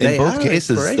 And in both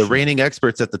cases, the reigning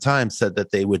experts at the time said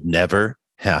that they would never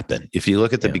happen. If you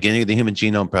look at the beginning of the Human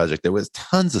Genome Project, there was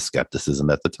tons of skepticism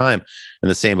at the time. And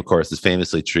the same, of course, is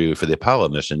famously true for the Apollo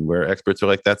mission, where experts were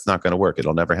like, that's not going to work.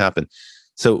 It'll never happen.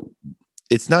 So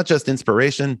it's not just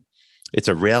inspiration, it's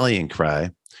a rallying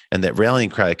cry. And that rallying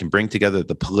cry can bring together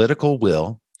the political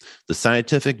will, the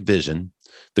scientific vision,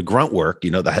 the grunt work,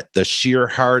 the sheer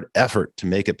hard effort to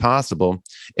make it possible,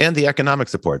 and the economic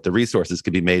support, the resources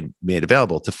could be made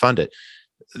available to fund it.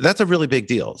 That's a really big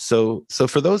deal. So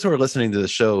for those who are listening to the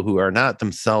show who are not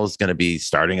themselves going to be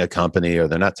starting a company, or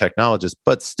they're not technologists,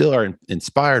 but still are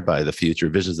inspired by the future,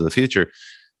 visions of the future,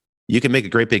 you can make a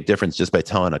great big difference just by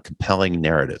telling a compelling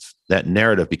narrative. That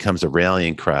narrative becomes a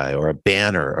rallying cry or a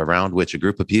banner around which a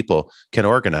group of people can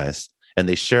organize. And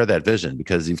they share that vision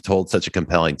because you've told such a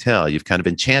compelling tale. You've kind of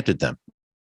enchanted them.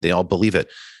 They all believe it.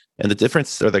 And the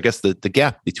difference, or I guess the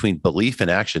gap between belief and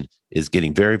action is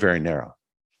getting very, very narrow.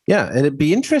 Yeah, and it'd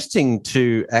be interesting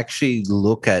to actually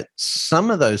look at some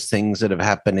of those things that have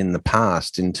happened in the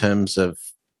past in terms of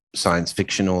science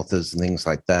fiction authors and things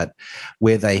like that,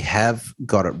 where they have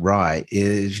got it right.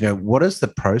 Is, what is the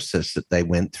process that they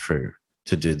went through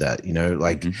to do that,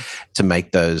 to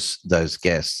make those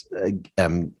guesses.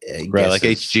 Right, like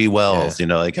H.G. Wells,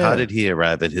 how did he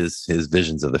arrive at his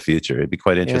visions of the future? It'd be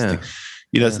quite interesting.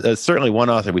 Certainly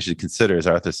one author we should consider is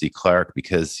Arthur C. Clarke,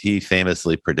 because he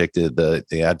famously predicted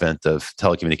the advent of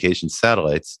telecommunications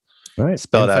satellites, right?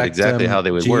 Spelled out exactly how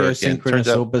they would work.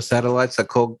 Geosynchronous orbit satellites are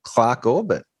called Clarke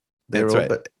orbit. That's right.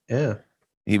 Orbit. Yeah.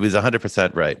 He was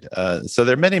 100% right. So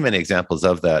there are many, many examples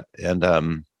of that.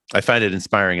 And I find it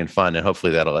inspiring and fun, and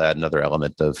hopefully that'll add another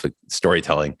element of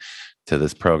storytelling to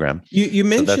this program. You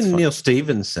mentioned Neil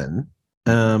Stephenson.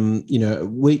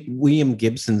 William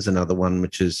Gibson's another one,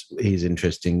 he's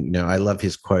interesting. I love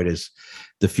his quote as,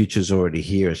 "The future's already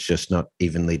here. It's just not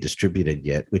evenly distributed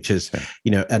yet," which is,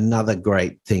 another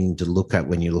great thing to look at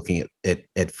when you're looking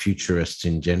at futurists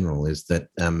in general, is that,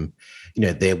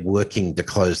 they're working to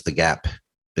close the gap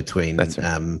between,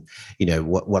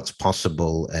 what's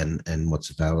possible and what's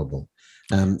available.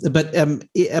 But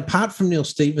apart from Neil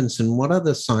Stephenson, what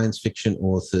other science fiction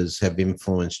authors have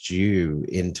influenced you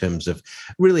in terms of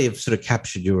really have sort of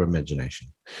captured your imagination?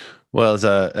 Well,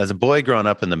 as a boy growing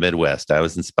up in the Midwest, I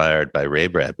was inspired by Ray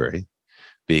Bradbury,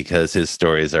 because his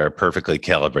stories are perfectly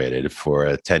calibrated for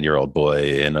a 10-year-old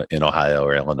boy in Ohio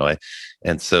or Illinois.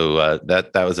 And so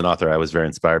that was an author I was very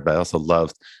inspired by. I also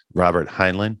loved Robert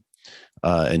Heinlein.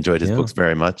 Enjoyed his books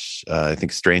very much. I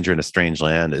think Stranger in a Strange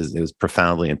Land it was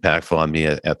profoundly impactful on me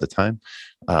at the time.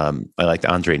 I liked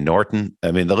Andre Norton.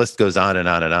 I mean, the list goes on and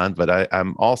on and on, but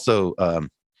I'm also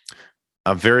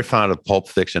I'm very fond of pulp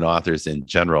fiction authors in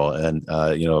general. And,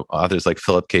 authors like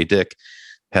Philip K. Dick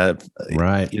have,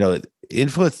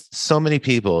 influenced so many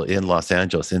people in Los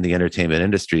Angeles in the entertainment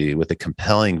industry with a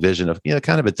compelling vision of,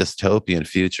 kind of a dystopian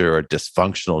future or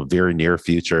dysfunctional, very near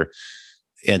future.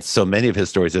 And so many of his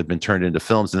stories have been turned into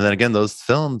films. And then again, those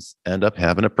films end up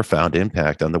having a profound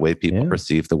impact on the way people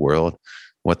perceive the world,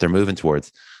 what they're moving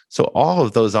towards. So all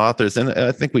of those authors, and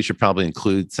I think we should probably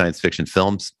include science fiction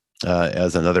films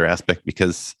as another aspect,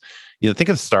 because, think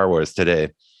of Star Wars today.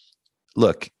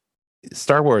 Look,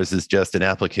 Star Wars is just an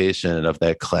application of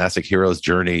that classic hero's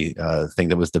journey thing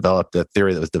that was developed, the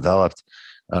theory that was developed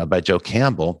by Joe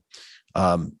Campbell.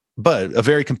 But a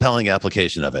very compelling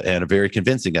application of it, and a very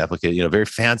convincing application, very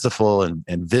fanciful and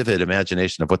vivid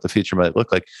imagination of what the future might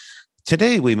look like.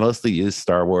 Today, we mostly use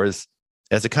Star Wars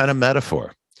as a kind of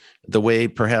metaphor, the way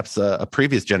perhaps a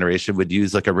previous generation would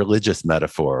use like a religious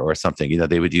metaphor or something.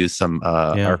 They would use some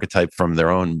archetype from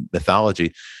their own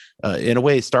mythology. In a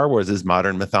way, Star Wars is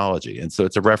modern mythology. And so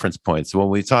it's a reference point. So when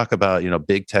we talk about,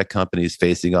 big tech companies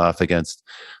facing off against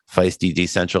feisty,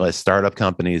 decentralized startup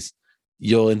companies,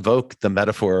 you'll invoke the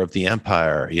metaphor of the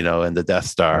Empire, and the Death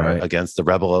Star against the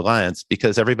Rebel Alliance,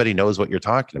 because everybody knows what you're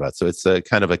talking about. So it's a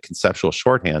kind of a conceptual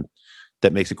shorthand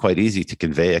that makes it quite easy to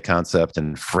convey a concept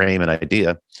and frame an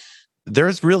idea.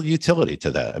 There's real utility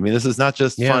to that. I mean, this is not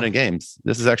just fun and games.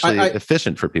 This is actually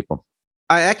efficient for people.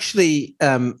 I actually,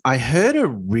 I heard a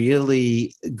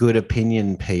really good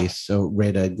opinion piece, or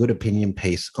read a good opinion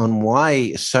piece on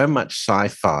why so much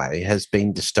sci-fi has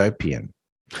been dystopian.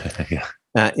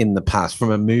 In the past, from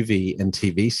a movie and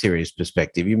TV series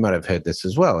perspective. You might have heard this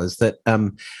as well, is that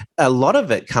a lot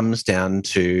of it comes down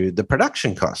to the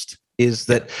production cost. Is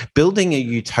that building a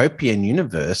utopian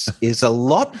universe is a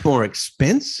lot more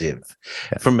expensive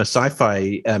from a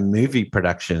sci-fi movie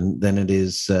production than it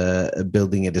is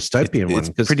building a dystopian one.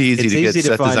 It's pretty easy to get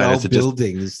set find designers old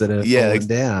buildings that are falling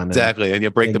down. Exactly, and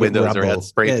you break the windows rubble. or add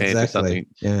spray paint or something.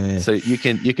 So you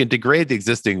can degrade the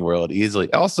existing world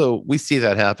easily. Also, we see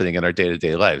that happening in our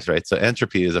day-to-day lives, right? So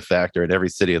entropy is a factor in every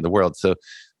city in the world. So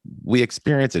we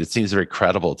experience it. It seems very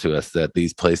credible to us that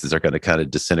these places are going to kind of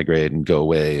disintegrate and go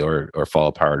away or fall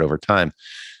apart over time.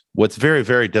 What's very,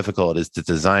 very difficult is to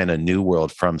design a new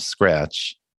world from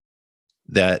scratch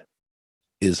that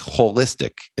is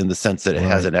holistic in the sense that it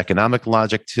has an economic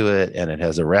logic to it, and it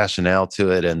has a rationale to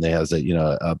it, and it has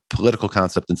a political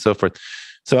concept and so forth.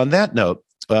 So on that note,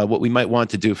 what we might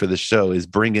want to do for this show is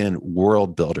bring in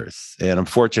world builders. And I'm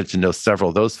fortunate to know several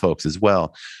of those folks as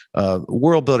well.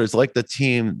 World builders like the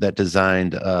team that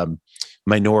designed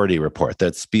Minority Report,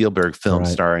 that Spielberg film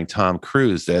starring Tom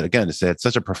Cruise, that again, it's had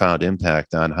such a profound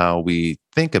impact on how we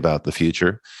think about the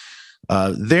future.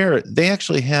 They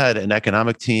actually had an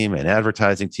economic team, an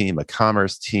advertising team, a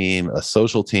commerce team, a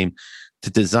social team to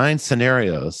design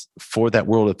scenarios for that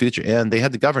world of the future. And they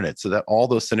had to govern it so that all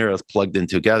those scenarios plugged in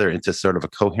together into sort of a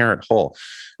coherent whole.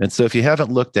 And so if you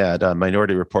haven't looked at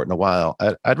Minority Report in a while,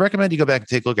 I'd recommend you go back and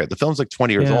take a look at it. The film's like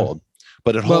 20 years old,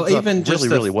 but it holds up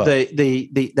really well.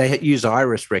 They use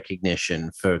iris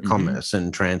recognition for commerce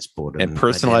and transport. And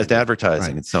personalized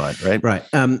advertising and so on, right? Right.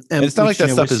 And it's not like that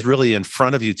stuff is really in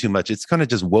front of you too much. It's kind of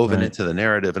just woven into the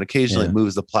narrative, and occasionally it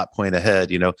moves the plot point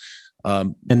ahead,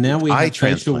 and now we have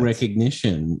facial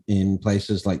recognition in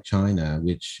places like China,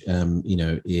 which,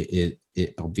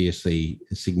 it obviously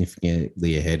is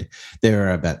significantly ahead. There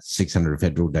are about 600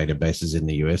 federal databases in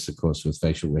the US, of course, with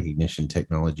facial recognition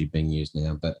technology being used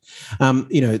now. But,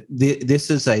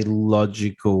 this is a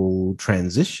logical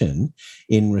transition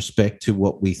in respect to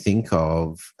what we think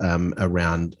of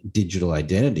around digital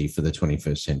identity for the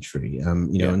 21st century.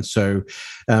 And so,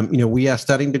 we are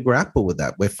starting to grapple with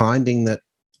that. We're finding that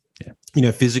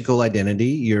physical identity,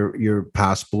 your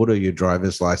passport or your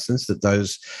driver's license, that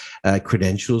those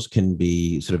credentials can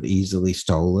be sort of easily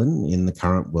stolen in the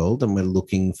current world, and we're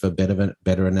looking for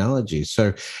better analogies.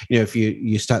 So, if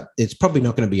you start, it's probably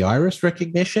not going to be iris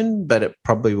recognition, but it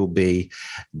probably will be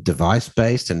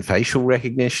device-based and facial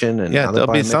recognition, and there'll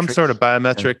be some sort of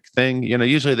biometric thing.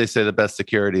 Usually they say the best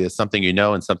security is something you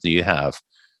know and something you have.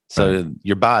 So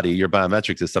your body, your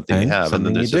biometrics is something you have, and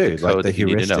then there's you do, just a code like the that you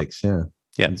need to know. heuristics.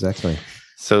 Yeah, exactly.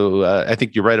 So I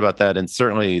think you're right about that. And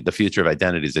certainly the future of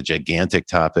identity is a gigantic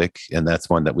topic, and that's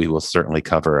one that we will certainly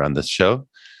cover on this show.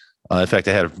 In fact,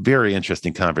 I had a very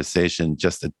interesting conversation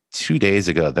just 2 days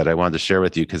ago that I wanted to share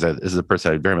with you because this is a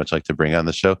person I'd very much like to bring on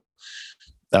the show.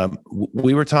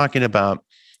 We were talking about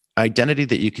identity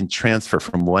that you can transfer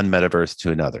from one metaverse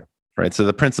to another, right? So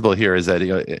the principle here is that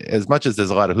as much as there's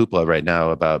a lot of hoopla right now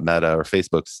about Meta or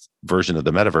Facebook's version of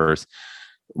the metaverse,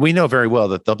 we know very well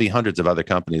that there'll be hundreds of other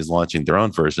companies launching their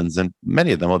own versions, and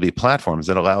many of them will be platforms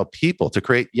that allow people to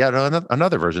create yet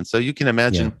another version. So you can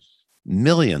imagine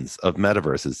millions of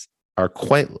metaverses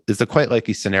is a quite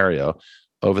likely scenario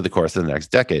over the course of the next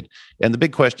decade. And the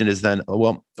big question is then,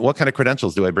 well, what kind of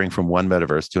credentials do I bring from one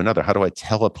metaverse to another? How do I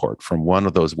teleport from one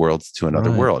of those worlds to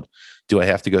another world? Do I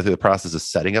have to go through the process of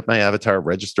setting up my avatar,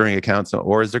 registering accounts,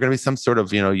 or is there going to be some sort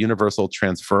of universal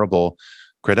transferable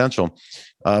credential?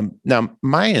 Now,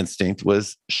 my instinct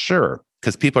was sure,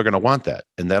 because people are going to want that,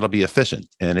 and that'll be efficient,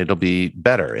 and it'll be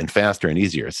better and faster and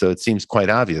easier. So it seems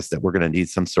quite obvious that we're going to need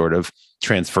some sort of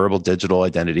transferable digital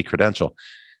identity credential.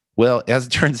 Well, as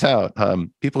it turns out,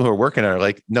 people who are working on it are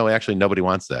like, no, actually, nobody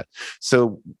wants that.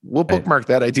 So we'll bookmark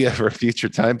that idea for a future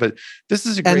time. But this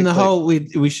is a great.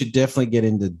 And we should definitely get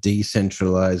into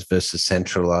decentralized versus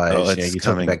centralized. You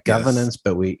talk about governance,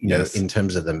 but in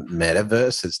terms of the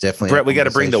metaverse, it's definitely. Brett, we got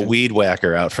to bring the weed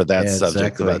whacker out for that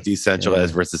subject about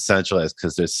decentralized versus centralized,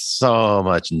 because there's so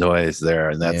much noise there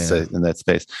in that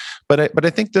space. But I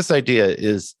think this idea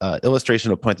is illustration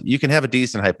of a point that you can have a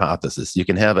decent hypothesis, you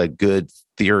can have a good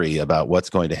theory about what's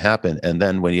going to happen. And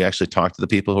then when you actually talk to the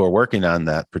people who are working on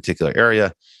that particular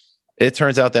area, it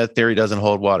turns out that theory doesn't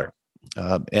hold water.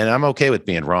 And I'm okay with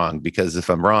being wrong, because if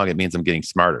I'm wrong, it means I'm getting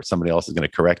smarter. Somebody else is going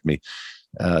to correct me.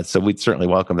 So we'd certainly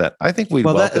welcome that. I think we'd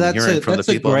welcome hearing from the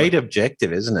people. That's a great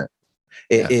objective, isn't it?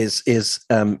 It is,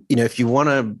 if you want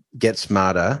to get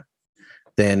smarter,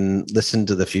 then listen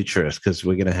to the futurists, because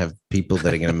we're going to have people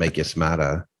that are going to make you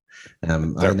smarter.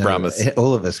 I promise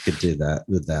all of us could do that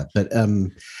with that. But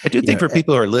I do think for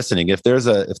people who are listening, if there's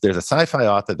a sci-fi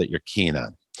author that you're keen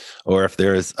on, or if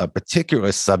there's a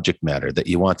particular subject matter that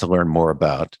you want to learn more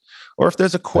about, or if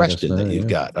there's a question that you've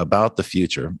got about the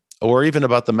future, or even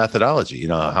about the methodology,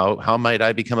 how might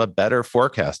I become a better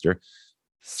forecaster?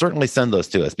 Certainly send those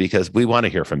to us, because we want to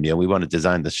hear from you. We want to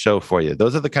design the show for you.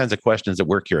 Those are the kinds of questions that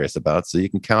we're curious about. So you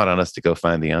can count on us to go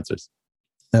find the answers.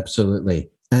 Absolutely.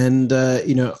 And,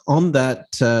 on that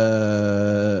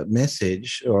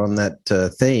message, or on that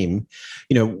theme,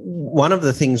 one of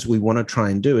the things we want to try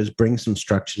and do is bring some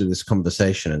structure to this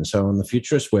conversation. And so on the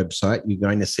Futurist website, you're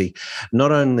going to see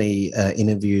not only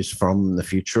interviews from the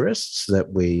futurists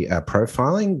that we are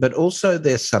profiling, but also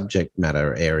their subject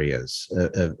matter areas.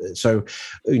 So,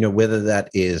 whether that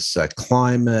is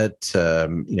climate,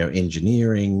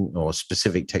 engineering, or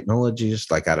specific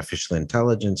technologies like artificial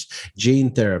intelligence,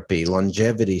 gene therapy,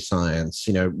 longevity, science,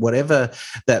 whatever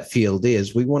that field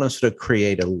is, we want to sort of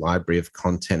create a library of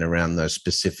content around those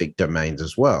specific domains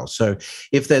as well. So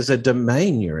if there's a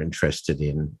domain you're interested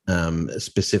in,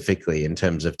 specifically in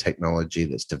terms of technology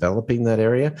that's developing that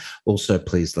area, also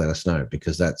please let us know,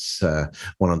 because that's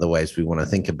one of the ways we want to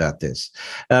think about this.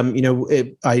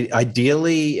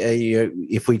 Ideally,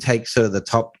 if we take sort of the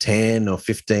top 10 or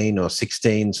 15 or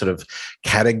 16 sort of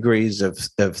categories of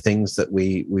things that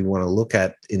we want to look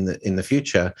at in the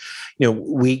future,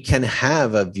 we can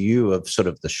have a view of sort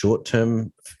of the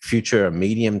short-term future, a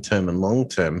medium-term and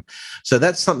long-term. So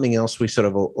that's something else we sort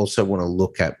of also want to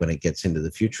look at when it gets into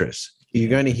the futurists. You're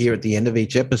going to hear at the end of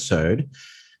each episode,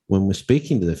 when we're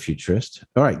speaking to the futurist,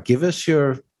 all right, give us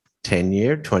your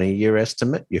 10-year, 20-year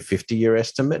estimate, your 50-year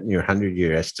estimate, and your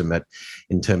 100-year estimate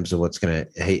in terms of what's going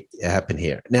to happen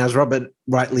here. Now, as Robert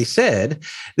rightly said,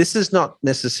 this is not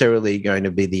necessarily going to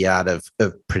be the art of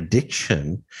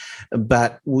prediction,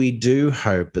 but we do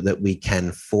hope that we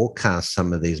can forecast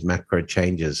some of these macro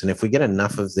changes. And if we get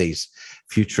enough of these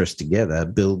futurists together,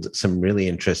 build some really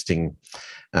interesting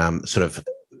sort of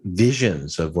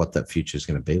visions of what that future is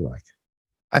going to be like.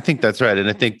 I think that's right. And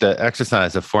I think the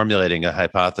exercise of formulating a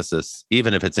hypothesis,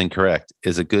 even if it's incorrect,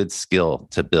 is a good skill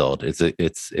to build.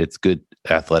 It's good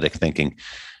athletic thinking.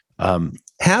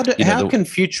 How can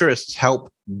futurists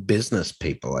help business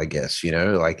people, I guess,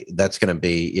 like that's going to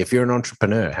be, if you're an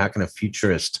entrepreneur, how can a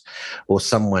futurist or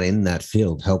someone in that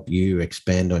field help you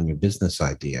expand on your business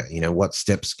idea? What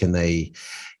steps can they,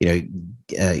 can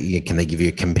they give you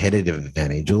a competitive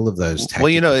advantage? All of those tactics.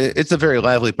 Well, it's a very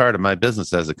lively part of my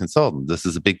business as a consultant. This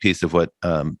is a big piece of what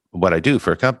I do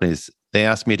for companies. They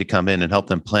ask me to come in and help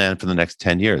them plan for the next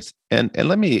 10 years. And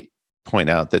let me point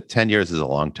out that 10 years is a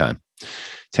long time.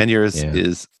 10 years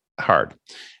is hard.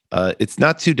 It's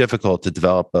not too difficult to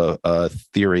develop a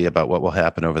theory about what will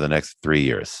happen over the next 3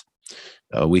 years.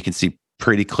 We can see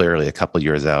pretty clearly a couple of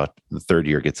years out. The third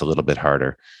year gets a little bit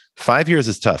harder. 5 years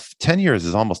is tough. 10 years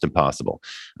is almost impossible.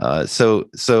 So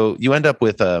you end up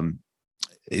with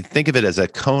think of it as a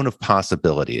cone of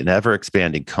possibility, an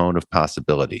ever-expanding cone of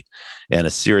possibility, and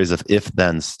a series of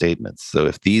if-then statements. So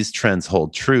if these trends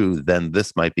hold true, then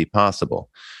this might be possible.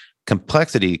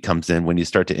 Complexity comes in when you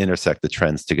start to intersect the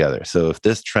trends together. So if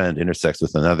this trend intersects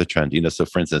with another trend, so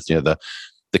for instance,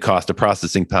 the cost of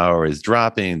processing power is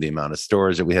dropping, the amount of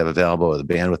storage that we have available, or the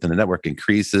bandwidth in the network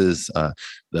increases,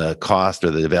 the cost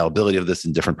or the availability of this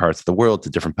in different parts of the world to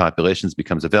different populations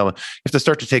becomes available. You have to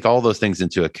start to take all those things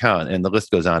into account, and the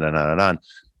list goes on and on and on.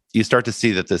 You start to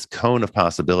see that this cone of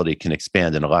possibility can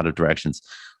expand in a lot of directions.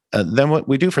 Then what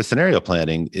we do for scenario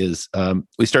planning is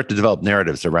we start to develop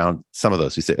narratives around some of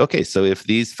those. We say, okay, so if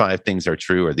these 5 things are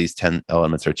true, or these 10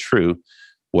 elements are true,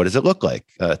 what does it look like?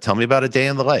 Tell me about a day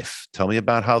in the life. Tell me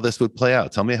about how this would play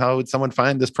out. Tell me how would someone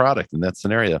find this product in that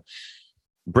scenario.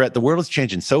 Brett, the world is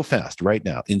changing so fast right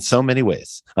now in so many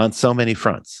ways, on so many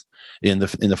fronts, in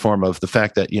the form of the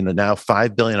fact that now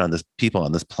 5 billion people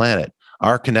on this planet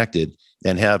are connected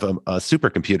and have a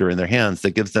supercomputer in their hands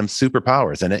that gives them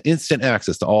superpowers and an instant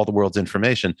access to all the world's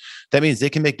information. That means they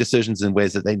can make decisions in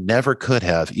ways that they never could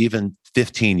have even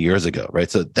 15 years ago,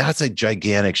 right? So that's a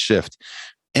gigantic shift.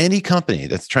 Any company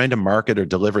that's trying to market or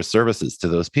deliver services to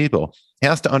those people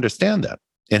has to understand that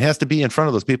and has to be in front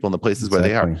of those people in the places where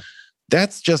they are.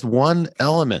 That's just one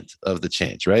element of the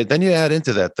change, right? Then you add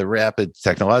into that the rapid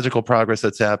technological progress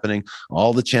that's happening,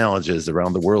 all the challenges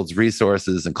around the world's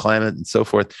resources and climate and so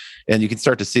forth. And you can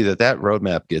start to see that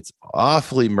roadmap gets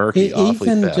awfully murky, awfully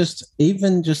fast.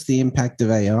 Even just the impact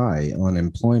of AI on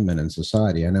employment and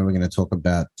society. I know we're going to talk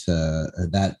about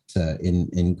that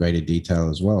in greater detail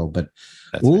as well, but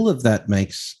that's all right. Of that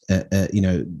makes,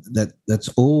 that's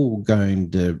all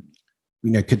going to,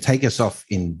 could take us off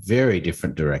in very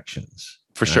different directions.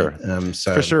 For sure.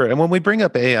 For sure. And when we bring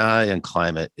up AI and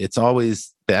climate, it's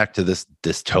always back to this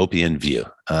dystopian view.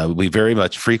 We very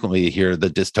much frequently hear the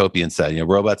dystopian side,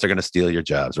 robots are going to steal your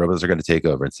jobs, robots are going to take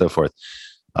over and so forth.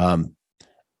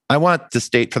 I want to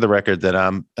state for the record that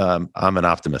I'm an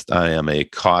optimist. I am a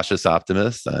cautious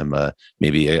optimist. I'm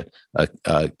maybe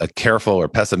a careful or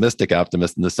pessimistic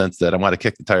optimist in the sense that I want to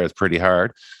kick the tires pretty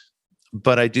hard.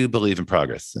 But I do believe in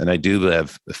progress, and I do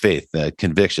have faith,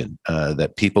 conviction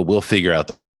that people will figure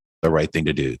out the right thing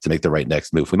to do to make the right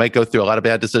next move. We might go through a lot of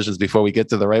bad decisions before we get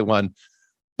to the right one,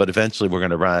 but eventually we're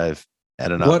going to arrive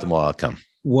at an optimal outcome.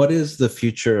 What is the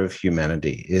future of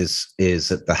humanity is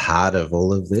at the heart of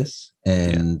all of this.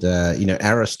 And,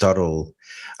 Aristotle,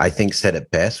 I think, said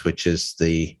it best, which is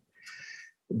the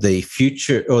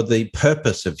future, or the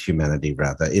purpose of humanity,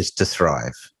 rather, is to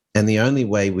thrive. And the only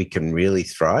way we can really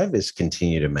thrive is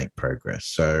continue to make progress.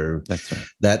 So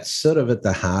that's sort of at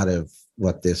the heart of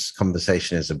what this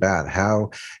conversation is about.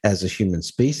 How, as a human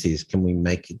species, can we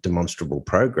make demonstrable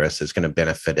progress that's going to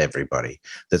benefit everybody,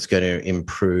 that's going to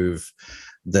improve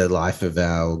the life of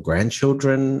our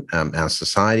grandchildren, our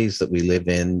societies that we live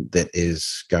in, that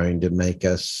is going to make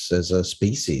us as a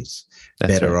species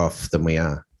better off than we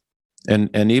are.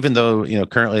 And even though,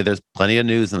 currently there's plenty of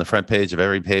news on the front page of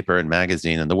every paper and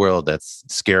magazine in the world that's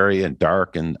scary and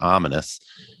dark and ominous,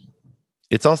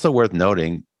 it's also worth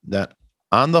noting that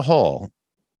on the whole,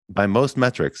 by most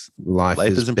metrics, life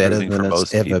is improving for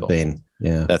most people. Ever been.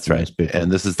 Yeah, that's right.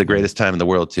 And this is the greatest time in the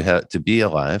world to be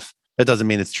alive. That doesn't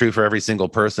mean it's true for every single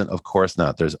person. Of course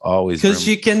not. There's always because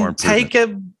you can take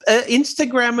a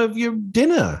Instagram of your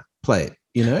dinner plate.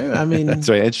 I mean, that's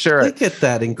right. And share look at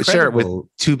that incredible. Share it with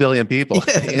 2 billion people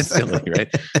instantly, right?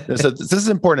 So this is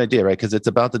an important idea, right? Because it's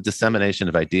about the dissemination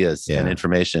of ideas and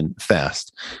information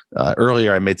fast.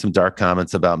 Earlier, I made some dark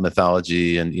comments about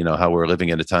mythology and how we're living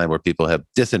in a time where people have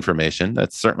disinformation.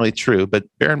 That's certainly true, but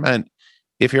bear in mind,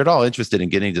 if you're at all interested in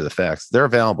getting to the facts, they're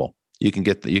available. You can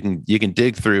you can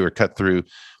dig through or cut through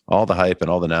all the hype and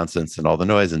all the nonsense and all the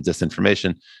noise and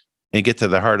disinformation and get to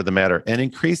the heart of the matter. And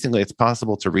increasingly, it's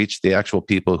possible to reach the actual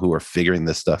people who are figuring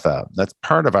this stuff out. That's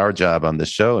part of our job on this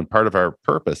show, and part of our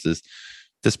purpose is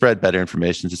to spread better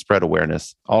information, to spread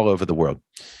awareness all over the world.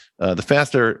 The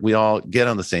faster we all get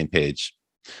on the same page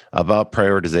about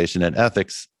prioritization and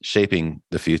ethics shaping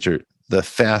the future, the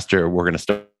faster we're going to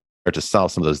start to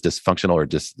solve some of those dysfunctional or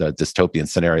dystopian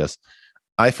scenarios.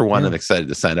 I, for one, am excited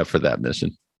to sign up for that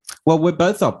mission. Well, we're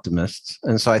both optimists,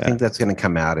 and so I think that's going to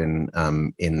come out in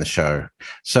the show.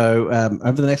 So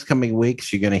over the next coming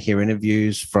weeks, you're going to hear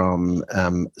interviews from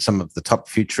some of the top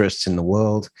futurists in the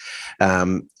world.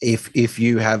 If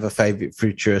you have a favorite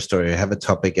futurist or you have a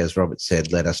topic, as Robert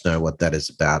said, let us know what that is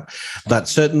about. But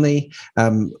certainly,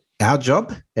 our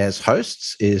job as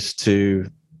hosts is to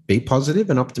be positive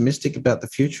and optimistic about the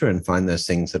future and find those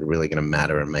things that are really going to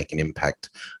matter and make an impact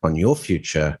on your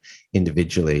future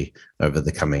individually over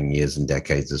the coming years and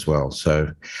decades as well.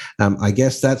 So I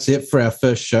guess that's it for our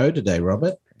first show today,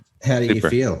 Robert. How do you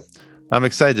feel? I'm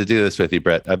excited to do this with you,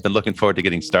 Brett. I've been looking forward to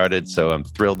getting started, so I'm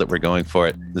thrilled that we're going for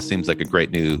it. This seems like a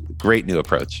great new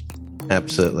approach.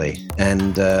 Absolutely.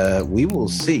 And we will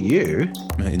see you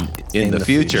in the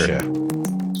future.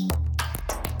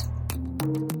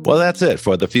 Well, that's it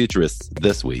for the Futurists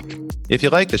this week. If you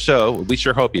like the show, we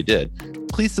sure hope you did.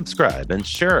 Please subscribe and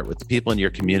share it with the people in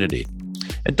your community.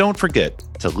 And don't forget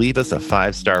to leave us a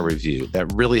 5-star review.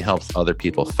 That really helps other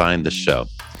people find the show.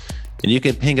 And you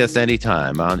can ping us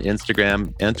anytime on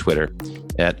Instagram and Twitter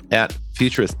at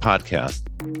Futurist Podcast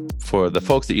for the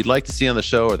folks that you'd like to see on the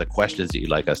show or the questions that you'd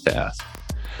like us to ask.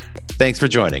 Thanks for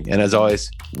joining. And as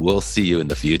always, we'll see you in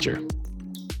the future.